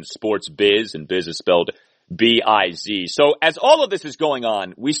Kaplan Sports Biz, and Biz is spelled B-I-Z. So as all of this is going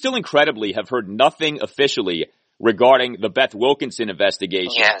on, we still incredibly have heard nothing officially regarding the Beth Wilkinson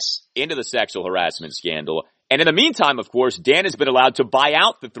investigation into the sexual harassment scandal. And in the meantime, of course, Dan has been allowed to buy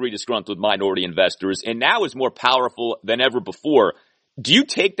out the three disgruntled minority investors and now is more powerful than ever before. Do you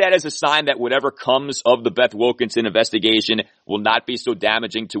take that as a sign that whatever comes of the Beth Wilkinson investigation will not be so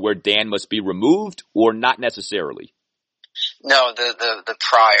damaging to where Dan must be removed, or not necessarily? No, the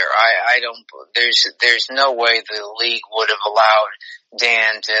prior. I don't, there's no way the league would have allowed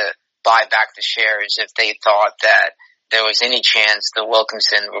Dan to buy back the shares if they thought that there was any chance the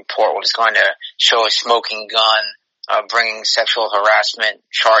Wilkinson report was going to show a smoking gun, bringing sexual harassment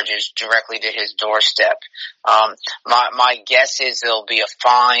charges directly to his doorstep. My guess is there'll be a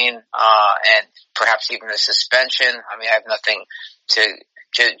fine, and perhaps even a suspension. I mean, I have nothing to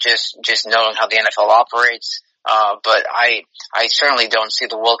just knowing how the NFL operates. But I certainly don't see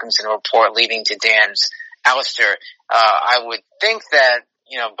the Wilkinson report leading to Dan's ouster. I would think that,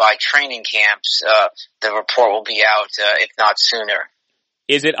 by training camps, the report will be out, if not sooner.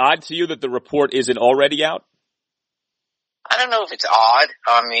 Is it odd to you that the report isn't already out? I don't know if it's odd.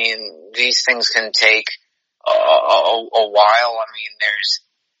 I mean, these things can take a while. I mean, there's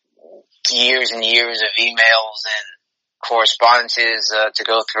years and years of emails and correspondences to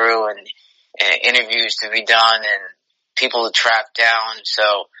go through and interviews to be done and people to track down.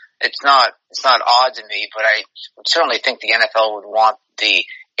 So it's not odd to me, but I would certainly think the NFL would want the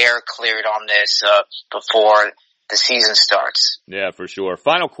air cleared on this before the season starts. Yeah, for sure.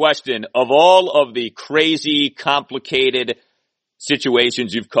 Final question. Of all of the crazy, complicated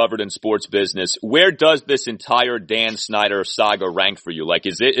situations you've covered in sports business, where does this entire Dan Snyder saga rank for you? Like,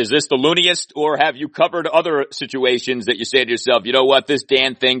 is this the looniest, or have you covered other situations that you say to yourself, you know what, this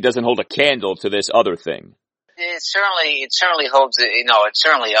Dan thing doesn't hold a candle to this other thing? It certainly holds, it's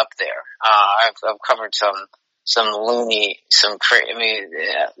certainly up there. I've covered some loony,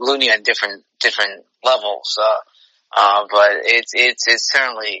 loony on different levels. But it's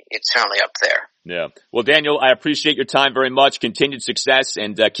certainly up there. Yeah. Well, Daniel, I appreciate your time very much. Continued success,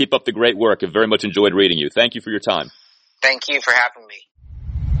 and keep up the great work. I've very much enjoyed reading you. Thank you for your time. Thank you for having me.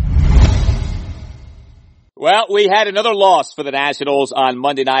 Well, we had another loss for the Nationals on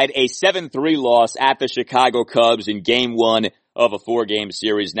Monday night, a 7-3 loss at the Chicago Cubs in Game 1 of a 4-game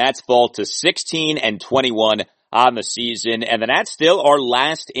series. Nats fall to 16-21 on the season, and the Nats still are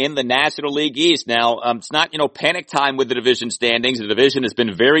last in the National League East. Now, it's not, panic time with the division standings. The division has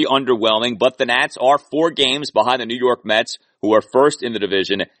been very underwhelming, but the Nats are 4 games behind the New York Mets, who are first in the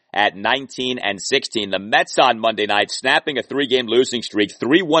division at 19-16. The Mets on Monday night snapping a 3-game losing streak,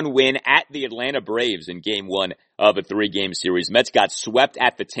 3-1 win at the Atlanta Braves in Game 1 of a 3-game series. Mets got swept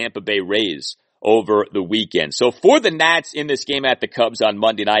at the Tampa Bay Rays over the weekend. So for the Nats in this game at the Cubs on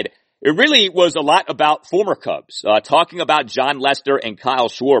Monday night, it really was a lot about former Cubs, talking about John Lester and Kyle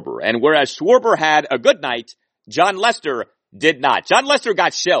Schwarber. And whereas Schwarber had a good night, John Lester did not. John Lester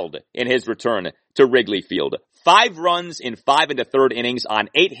got shelled in his return to Wrigley Field. 5 runs in 5 1/3 innings on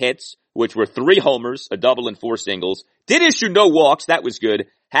 8 hits, which were 3 homers, a double and 4 singles. Did issue no walks, that was good.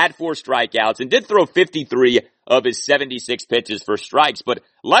 Had 4 strikeouts and did throw 53 of his 76 pitches for strikes. But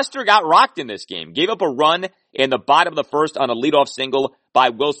Lester got rocked in this game. Gave up a run in the bottom of the first on a leadoff single by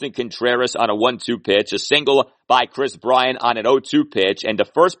Wilson Contreras on a 1-2 pitch, a single by Chris Bryant on an 0-2 pitch, and the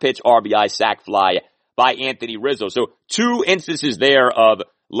first pitch RBI sac fly by Anthony Rizzo. So 2 instances there of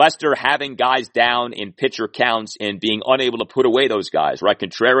Lester having guys down in pitcher counts and being unable to put away those guys, right?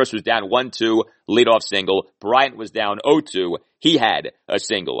 Contreras was down 1-2, leadoff single. Bryant was down 0-2. He had a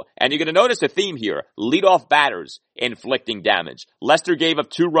single. And you're going to notice a theme here. Leadoff batters inflicting damage. Lester gave up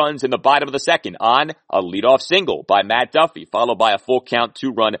 2 runs in the bottom of the second on a leadoff single by Matt Duffy, followed by a full count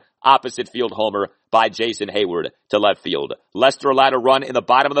 2-run opposite field homer by Jason Hayward to left field. Lester allowed a run in the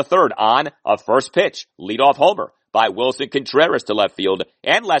bottom of the third on a first pitch leadoff homer by Wilson Contreras to left field,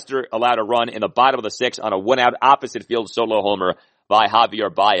 and Lester allowed a run in the bottom of the 6th on a 1-out opposite field solo homer by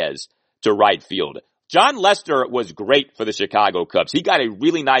Javier Baez to right field. John Lester was great for the Chicago Cubs. He got a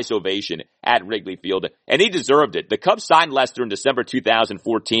really nice ovation at Wrigley Field, and he deserved it. The Cubs signed Lester in December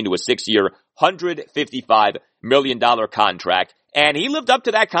 2014 to a 6-year, $155 million contract, and he lived up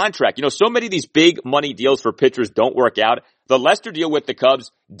to that contract. So many of these big money deals for pitchers don't work out. The Lester deal with the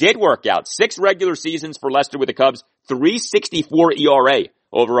Cubs did work out. 6 regular seasons for Lester with the Cubs, 3.64 ERA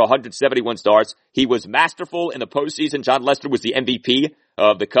over 171 starts. He was masterful in the postseason. John Lester was the MVP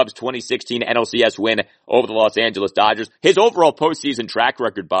of the Cubs' 2016 NLCS win over the Los Angeles Dodgers. His overall postseason track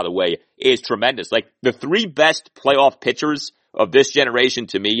record, by the way, is tremendous. Like, the 3 best playoff pitchers of this generation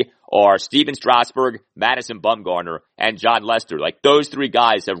to me are Steven Strasburg, Madison Bumgarner, and John Lester. Like, those 3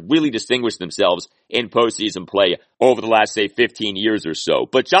 guys have really distinguished themselves in postseason play over the last, say, 15 years or so.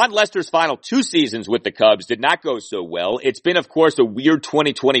 But John Lester's final 2 seasons with the Cubs did not go so well. It's been, of course, a weird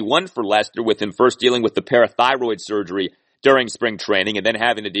 2021 for Lester, with him first dealing with the parathyroid surgery during spring training and then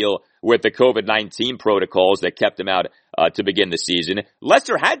having to deal with the COVID-19 protocols that kept him out to begin the season.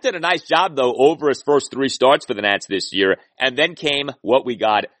 Lester had done a nice job, though, over his first 3 starts for the Nats this year, and then came what we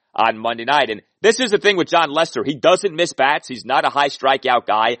got on Monday night. And this is the thing with Jon Lester. He doesn't miss bats. He's not a high strikeout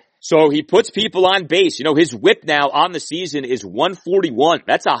guy. So he puts people on base. You know, his whip now on the season is 141.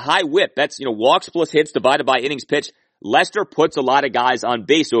 That's a high whip. That's, walks plus hits divided by innings pitched. Lester puts a lot of guys on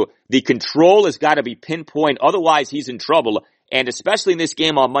base. So the control has got to be pinpoint. Otherwise, he's in trouble. And especially in this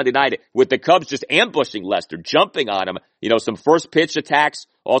game on Monday night with the Cubs just ambushing Lester, jumping on him, some first pitch attacks.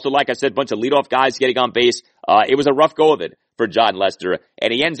 Also, like I said, a bunch of leadoff guys getting on base. It was a rough go of it for Jon Lester.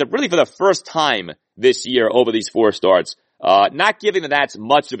 And he ends up really for the first time this year over these 4 starts, not giving the Nats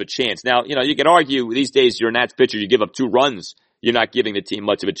much of a chance. Now, you can argue these days you're a Nats pitcher, you give up 2 runs. You're not giving the team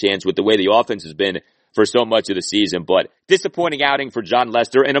much of a chance with the way the offense has been for so much of the season. But disappointing outing for Jon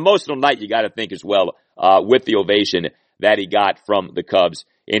Lester. An emotional night, you got to think as well, with the ovation that he got from the Cubs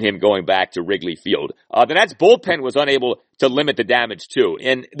in him going back to Wrigley Field. The Nats bullpen was unable to limit the damage too.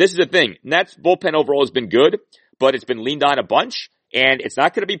 And this is the thing. Nats bullpen overall has been good, but it's been leaned on a bunch, and it's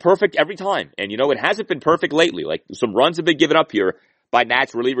not going to be perfect every time. And it hasn't been perfect lately. Like, some runs have been given up here by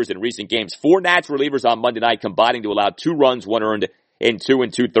Nats relievers in recent games. 4 Nats relievers on Monday night combining to allow 2 runs, 1 earned in 2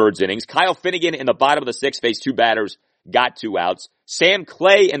 2/3 innings. Kyle Finnegan in the bottom of the 6th faced 2 batters, got 2 outs. Sam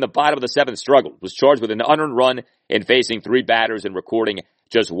Clay in the bottom of the 7th struggled, was charged with an unearned run in facing 3 batters and recording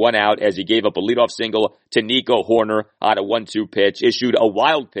just 1 out as he gave up a leadoff single to Nico Horner on a 1-2 pitch, issued a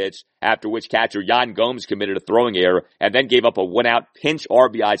wild pitch, after which catcher Yan Gomes committed a throwing error, and then gave up a 1-out pinch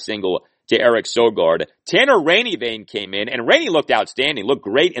RBI single to Eric Sogard. Tanner Rainey then came in, and Rainey looked outstanding, looked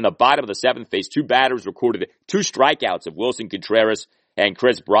great in the bottom of the 7th, faced 2 batters, recorded 2 strikeouts of Wilson Contreras and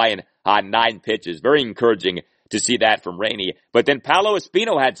Chris Bryant on 9 pitches. Very encouraging to see that from Rainey. But then Paolo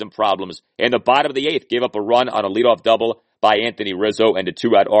Espino had some problems in the bottom of the 8th, gave up a run on a leadoff double by Anthony Rizzo and a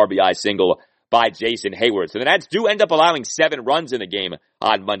 2-out RBI single by Jason Hayward. So the Nats do end up allowing 7 runs in the game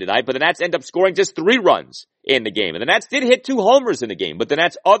on Monday night, but the Nats end up scoring just 3 runs in the game. And the Nats did hit 2 homers in the game, but the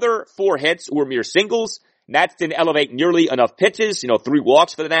Nats' other 4 hits were mere singles. Nats didn't elevate nearly enough pitches, 3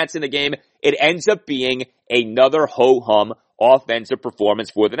 walks for the Nats in the game. It ends up being another ho-hum offensive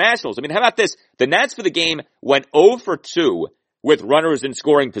performance for the Nationals. I mean, how about this? The Nats for the game went 0 for 2 with runners in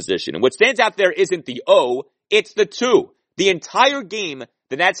scoring position. And what stands out there isn't the 0, it's the 2. The entire game,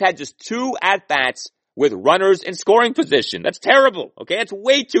 the Nats had just 2 at-bats with runners in scoring position. That's terrible, okay? That's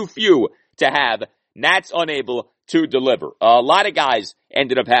way too few to have. Nats unable to deliver. A lot of guys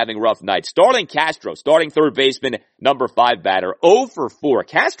ended up having rough nights. Starling Castro, starting third baseman, number 5 batter, 0 for 4.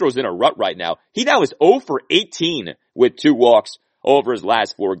 Castro's in a rut right now. He now is 0 for 18 with 2 walks over his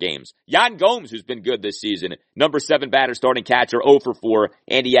last 4 games. Yan Gomes, who's been good this season, number 7 batter, starting catcher, 0 for 4,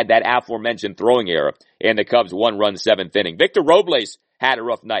 and he had that aforementioned throwing error in the Cubs' 1-run 7th inning. Victor Robles had a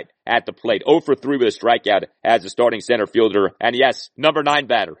rough night at the plate, 0 for 3 with a strikeout as a starting center fielder. And yes, number 9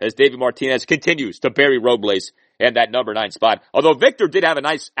 batter, as David Martinez continues to bury Robles in that number 9 spot. Although Victor did have a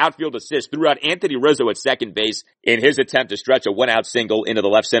nice outfield assist, threw out Anthony Rizzo at second base in his attempt to stretch a 1-out single into the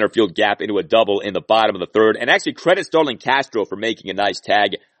left center field gap into a double in the bottom of the 3rd. And actually credit Starling Castro for making a nice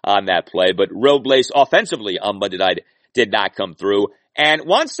tag on that play. But Robles offensively on Monday night did not come through. And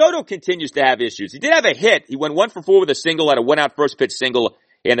Juan Soto continues to have issues. He did have a hit. He went 1 for 4 with a single at a 1-out first pitch single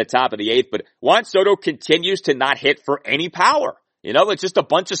in the top of the 8th. But Juan Soto continues to not hit for any power. It's just a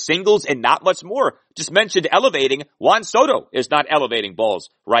bunch of singles and not much more. Just mentioned elevating. Juan Soto is not elevating balls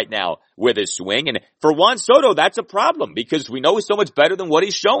right now with his swing. And for Juan Soto, that's a problem because we know he's so much better than what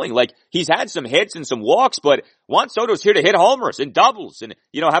he's showing. Like, he's had some hits and some walks, but Juan Soto's here to hit homers and doubles and,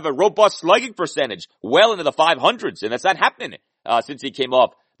 have a robust slugging percentage well into the 500s. And that's not happening, since he came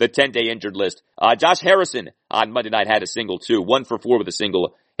off the 10-day injured list. Josh Harrison on Monday night had a single too, 1 for 4 with a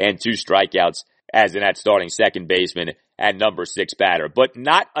single and 2 strikeouts as an starting second baseman and number 6 batter. But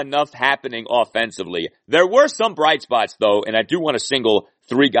not enough happening offensively. There were some bright spots though, and I do want to single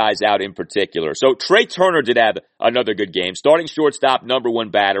 3 guys out in particular. So Trey Turner did have another good game. Starting shortstop, number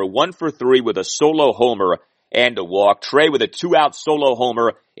 1 batter, 1 for 3 with a solo homer and a walk. Trey with a 2-out solo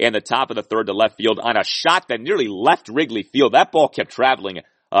homer in the top of the 3rd to left field on a shot that nearly left Wrigley Field. That ball kept traveling.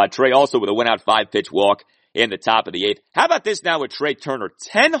 Trey also with a 1-out 5-pitch walk in the top of the 8th. How about this now with Trey Turner?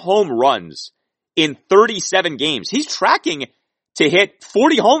 10 home runs in 37 games. He's tracking to hit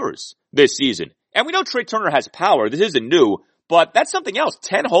 40 homers this season. And we know Trey Turner has power. This isn't new, but that's something else.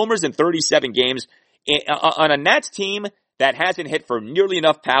 10 homers in 37 games on a Nats team that hasn't hit for nearly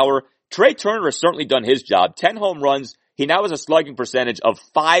enough power. Trey Turner has certainly done his job. 10 home runs. He now has a slugging percentage of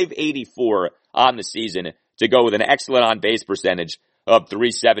 .584 on the season to go with an excellent on-base percentage of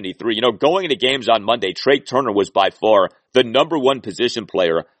 373. You know, going into games on Monday, Trey Turner was by far the number one position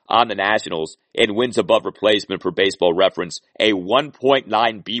player on the Nationals in wins above replacement for Baseball Reference, a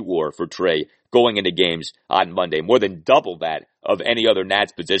 1.9 B-WAR for Trey going into games on Monday, more than double that of any other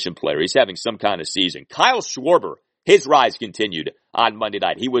Nats position player. He's having some kind of season. Kyle Schwarber, his rise continued on Monday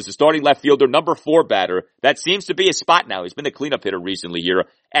night. He was the starting left fielder, number 4 batter. That seems to be his spot now. He's been the cleanup hitter recently here,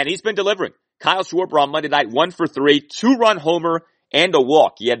 and he's been delivering. Kyle Schwarber on Monday night, 1 for 3, 2-run homer, and a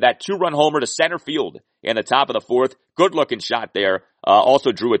walk. He had that 2-run homer to center field in the top of the 4th. Good looking shot there.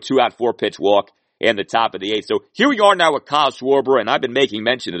 Also drew a 2-out 4-pitch walk in the top of the 8th. So here we are now with Kyle Schwarber, and I've been making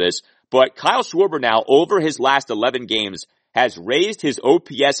mention of this, but Kyle Schwarber now over his last 11 games has raised his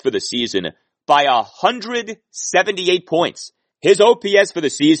OPS for the season by 178 points. His OPS for the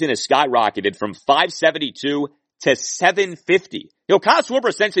season has skyrocketed from 572 to 750. You know, Kyle Schwarber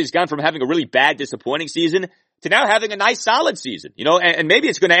essentially has gone from having a really bad, disappointing season to now having a nice, solid season. You know, and maybe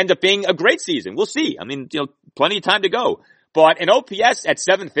it's going to end up being a great season. We'll see. I mean, you know, plenty of time to go. But an OPS at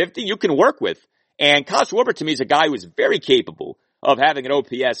 750, you can work with. And Kyle Schwarber, to me, is a guy who is very capable of having an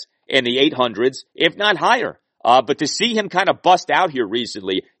OPS in the 800s, if not higher. But to see him kind of bust out here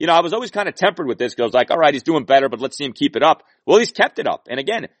recently, you know, I was always kind of tempered with this because I was like, all right, he's doing better, but let's see him keep it up. Well, he's kept it up. And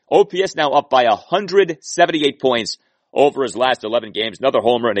again, OPS now up by 178 points over his last 11 games. Another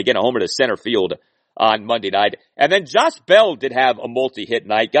homer, and again, a homer to center field on Monday night. And then Josh Bell did have a multi-hit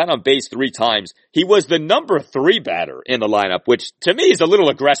night, got on base 3 times. He was the number 3 batter in the lineup, which to me is a little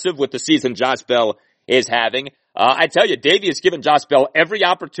aggressive with the season Josh Bell is having. I tell you, Davey has given Josh Bell every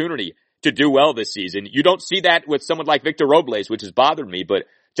opportunity to do well this season. You don't see that with someone like Victor Robles, which has bothered me, but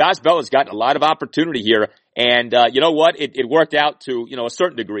Josh Bell has gotten a lot of opportunity here. And, you know what? It worked out to, you know, a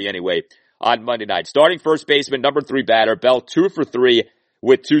certain degree anyway on Monday night. Starting first baseman, number 3 batter, Bell 2 for 3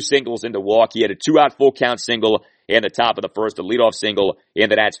 with 2 singles into walk. He had a 2-out full count single in the top of the 1st, a leadoff single in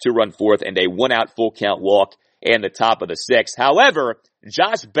the Nats 2-run 4th, and a 1-out full count walk in the top of the 6th. However,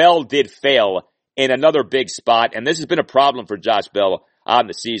 Josh Bell did fail in another big spot, and this has been a problem for Josh Bell on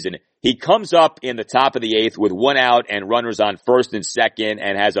the season. He comes up in the top of the 8th with 1 out and runners on 1st and 2nd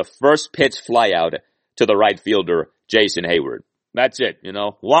and has a first pitch fly out to the right fielder, Jason Hayward. That's it, you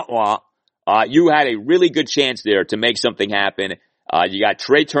know. You had a really good chance there to make something happen. You got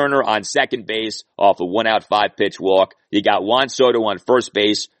Trey Turner on second base off a 1-out 5-pitch walk. You got Juan Soto on first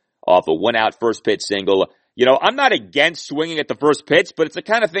base off a 1-out first pitch single. You know, I'm not against swinging at the first pitch, but it's the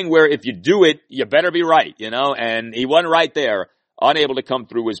kind of thing where if you do it, you better be right, you know, and he wasn't right there. Unable to come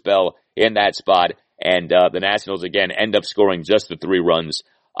through his Bell in that spot. And the Nationals, again, end up scoring just the 3 runs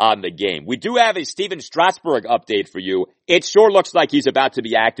on the game. We do have a Steven Strasburg update for you. It sure looks like he's about to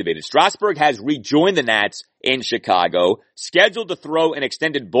be activated. Strasburg has rejoined the Nats in Chicago, scheduled to throw an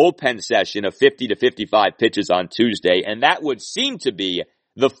extended bullpen session of 50 to 55 pitches on Tuesday, and that would seem to be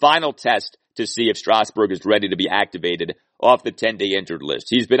the final test to see if Strasburg is ready to be activated off the 10-day injured list.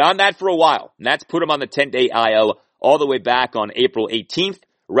 He's been on that for a while. Nats put him on the 10-day IL all the way back on April 18th,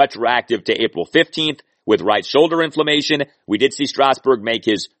 retroactive to April 15th with right shoulder inflammation. We did see Strasburg make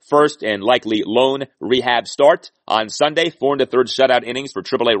his first and likely lone rehab start on Sunday, 4 1/3 shutout innings for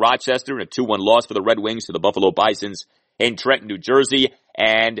AAA Rochester and a 2-1 loss for the Red Wings to the Buffalo Bisons in Trenton, New Jersey.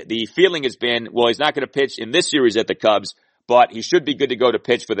 And the feeling has been, well, he's not going to pitch in this series at the Cubs, but he should be good to go to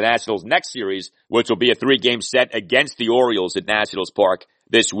pitch for the Nationals next series, which will be a 3-game set against the Orioles at Nationals Park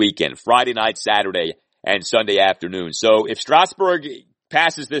this weekend, Friday night, Saturday, and Sunday afternoon. So if Strasburg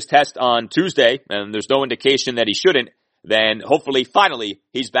passes this test on Tuesday, and there's no indication that he shouldn't, then hopefully, finally,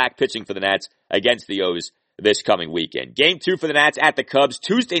 he's back pitching for the Nats against the O's this coming weekend. Game 2 for the Nats at the Cubs,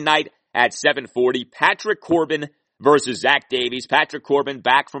 Tuesday night at 7:40. Patrick Corbin versus Zach Davies. Patrick Corbin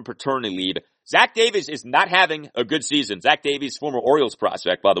back from paternity leave. Zach Davies is not having a good season. Zach Davies, former Orioles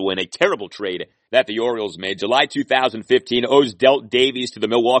prospect, by the way, in a terrible trade that the Orioles made. July 2015, O's dealt Davies to the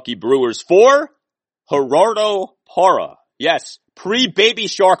Milwaukee Brewers for Gerardo Parra. Yes, pre-Baby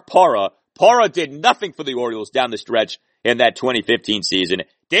Shark Parra. Parra did nothing for the Orioles down the stretch in that 2015 season.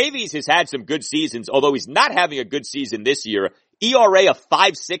 Davies has had some good seasons, although he's not having a good season this year. ERA of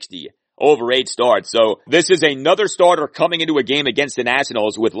 5.60 over 8 starts. So this is another starter coming into a game against the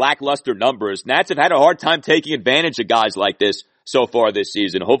Nationals with lackluster numbers. Nats have had a hard time taking advantage of guys like this so far this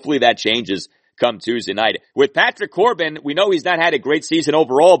season. Hopefully that changes come Tuesday night. With Patrick Corbin, we know he's not had a great season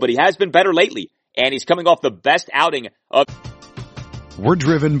overall, but he has been better lately. And he's coming off the best outing of... We're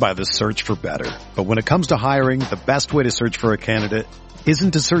driven by the search for better. But when it comes to hiring, the best way to search for a candidate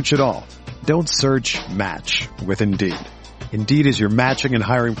isn't to search at all. Don't search, match with Indeed. Indeed is your matching and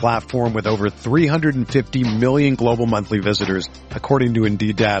hiring platform with over 350 million global monthly visitors, according to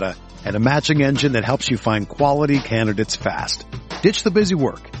Indeed data, and a matching engine that helps you find quality candidates fast. Ditch the busy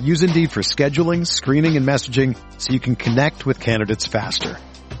work. Use Indeed for scheduling, screening, and messaging so you can connect with candidates faster.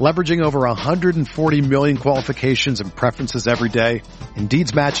 Leveraging over 140 million qualifications and preferences every day,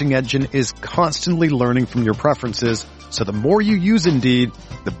 Indeed's matching engine is constantly learning from your preferences, so the more you use Indeed,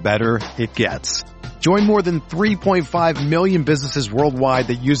 the better it gets. Join more than 3.5 million businesses worldwide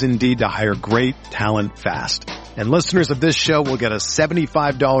that use Indeed to hire great talent fast. And listeners of this show will get a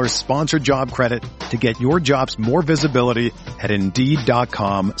 $75 sponsored job credit to get your jobs more visibility at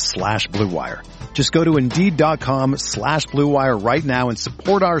Indeed.com/Blue Wire. Just go to Indeed.com/Blue Wire right now and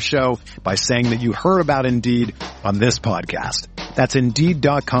support our show by saying that you heard about Indeed on this podcast. That's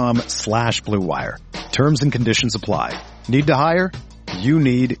Indeed.com/Blue Wire. Terms and conditions apply. Need to hire? You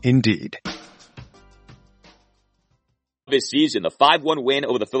need Indeed. This season, the 5-1 win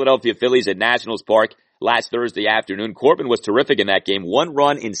over the Philadelphia Phillies at Nationals Park last Thursday afternoon. Corbin was terrific in that game. 1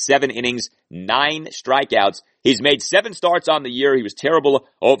 run in 7 innings, 9 strikeouts. He's made 7 starts on the year. He was terrible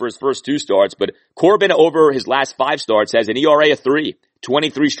over his first 2 starts, but Corbin over his last 5 starts has an ERA of 3,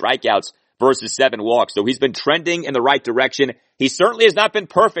 23 strikeouts versus 7 walks. So he's been trending in the right direction. He certainly has not been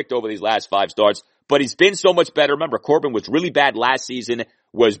perfect over these last 5 starts, but he's been so much better. Remember, Corbin was really bad last season,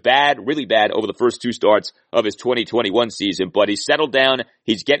 was bad, really bad over the first 2 starts of his 2021 season, but he's settled down.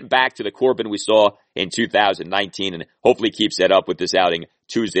 He's getting back to the Corbin we saw in 2019 and hopefully keeps that up with this outing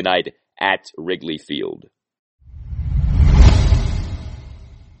Tuesday night at Wrigley Field.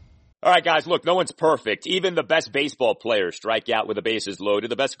 All right, guys, look, no one's perfect. Even the best baseball players strike out with the bases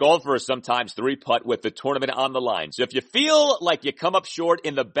loaded. The best golfers sometimes 3-putt with the tournament on the line. So if you feel like you come up short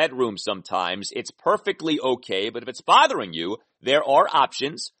in the bedroom sometimes, it's perfectly okay. But if it's bothering you, there are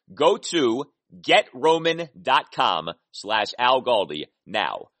options. Go to GetRoman.com/Al Galdi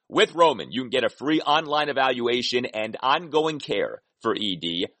now. With Roman, you can get a free online evaluation and ongoing care for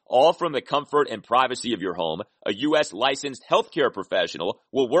ED, all from the comfort and privacy of your home. A U.S. licensed healthcare professional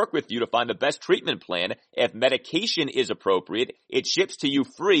will work with you to find the best treatment plan. If medication is appropriate, it ships to you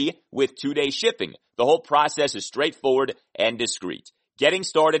free with 2-day shipping. The whole process is straightforward and discreet. Getting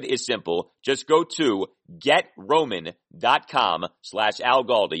started is simple. Just go to GetRoman.com/Al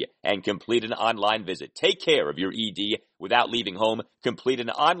Galdi and complete an online visit. Take care of your ED without leaving home. Complete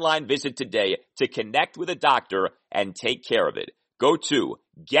an online visit today to connect with a doctor and take care of it. Go to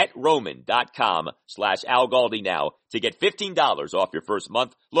GetRoman.com/Al Galdi now to get $15 off your first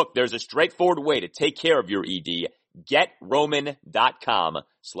month. Look, there's a straightforward way to take care of your ED.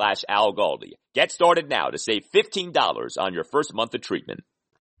 GetRoman.com/Al Galdi. Get started now to save $15 on your first month of treatment.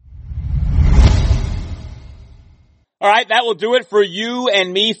 All right, that will do it for you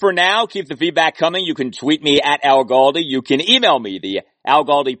and me for now. Keep the feedback coming. You can tweet me at Al Galdi. You can email me, the Al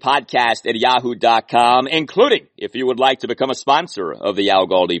Galdi podcast at yahoo.com, including if you would like to become a sponsor of the Al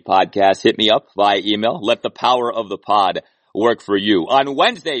Galdi podcast, hit me up via email. Let the power of the pod work for you. On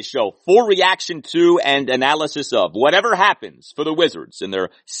Wednesday's show, full reaction to and analysis of whatever happens for the Wizards in their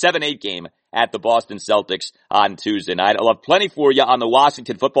 7-8 game at the Boston Celtics on Tuesday night. I'll have plenty for you on the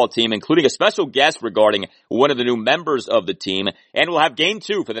Washington football team, including a special guest regarding one of the new members of the team. And we'll have game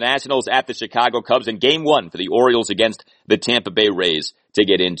 2 for the Nationals at the Chicago Cubs and game 1 for the Orioles against the Tampa Bay Rays to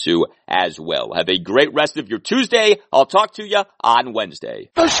get into as well. Have a great rest of your Tuesday. I'll talk to you on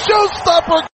Wednesday. The showstopper!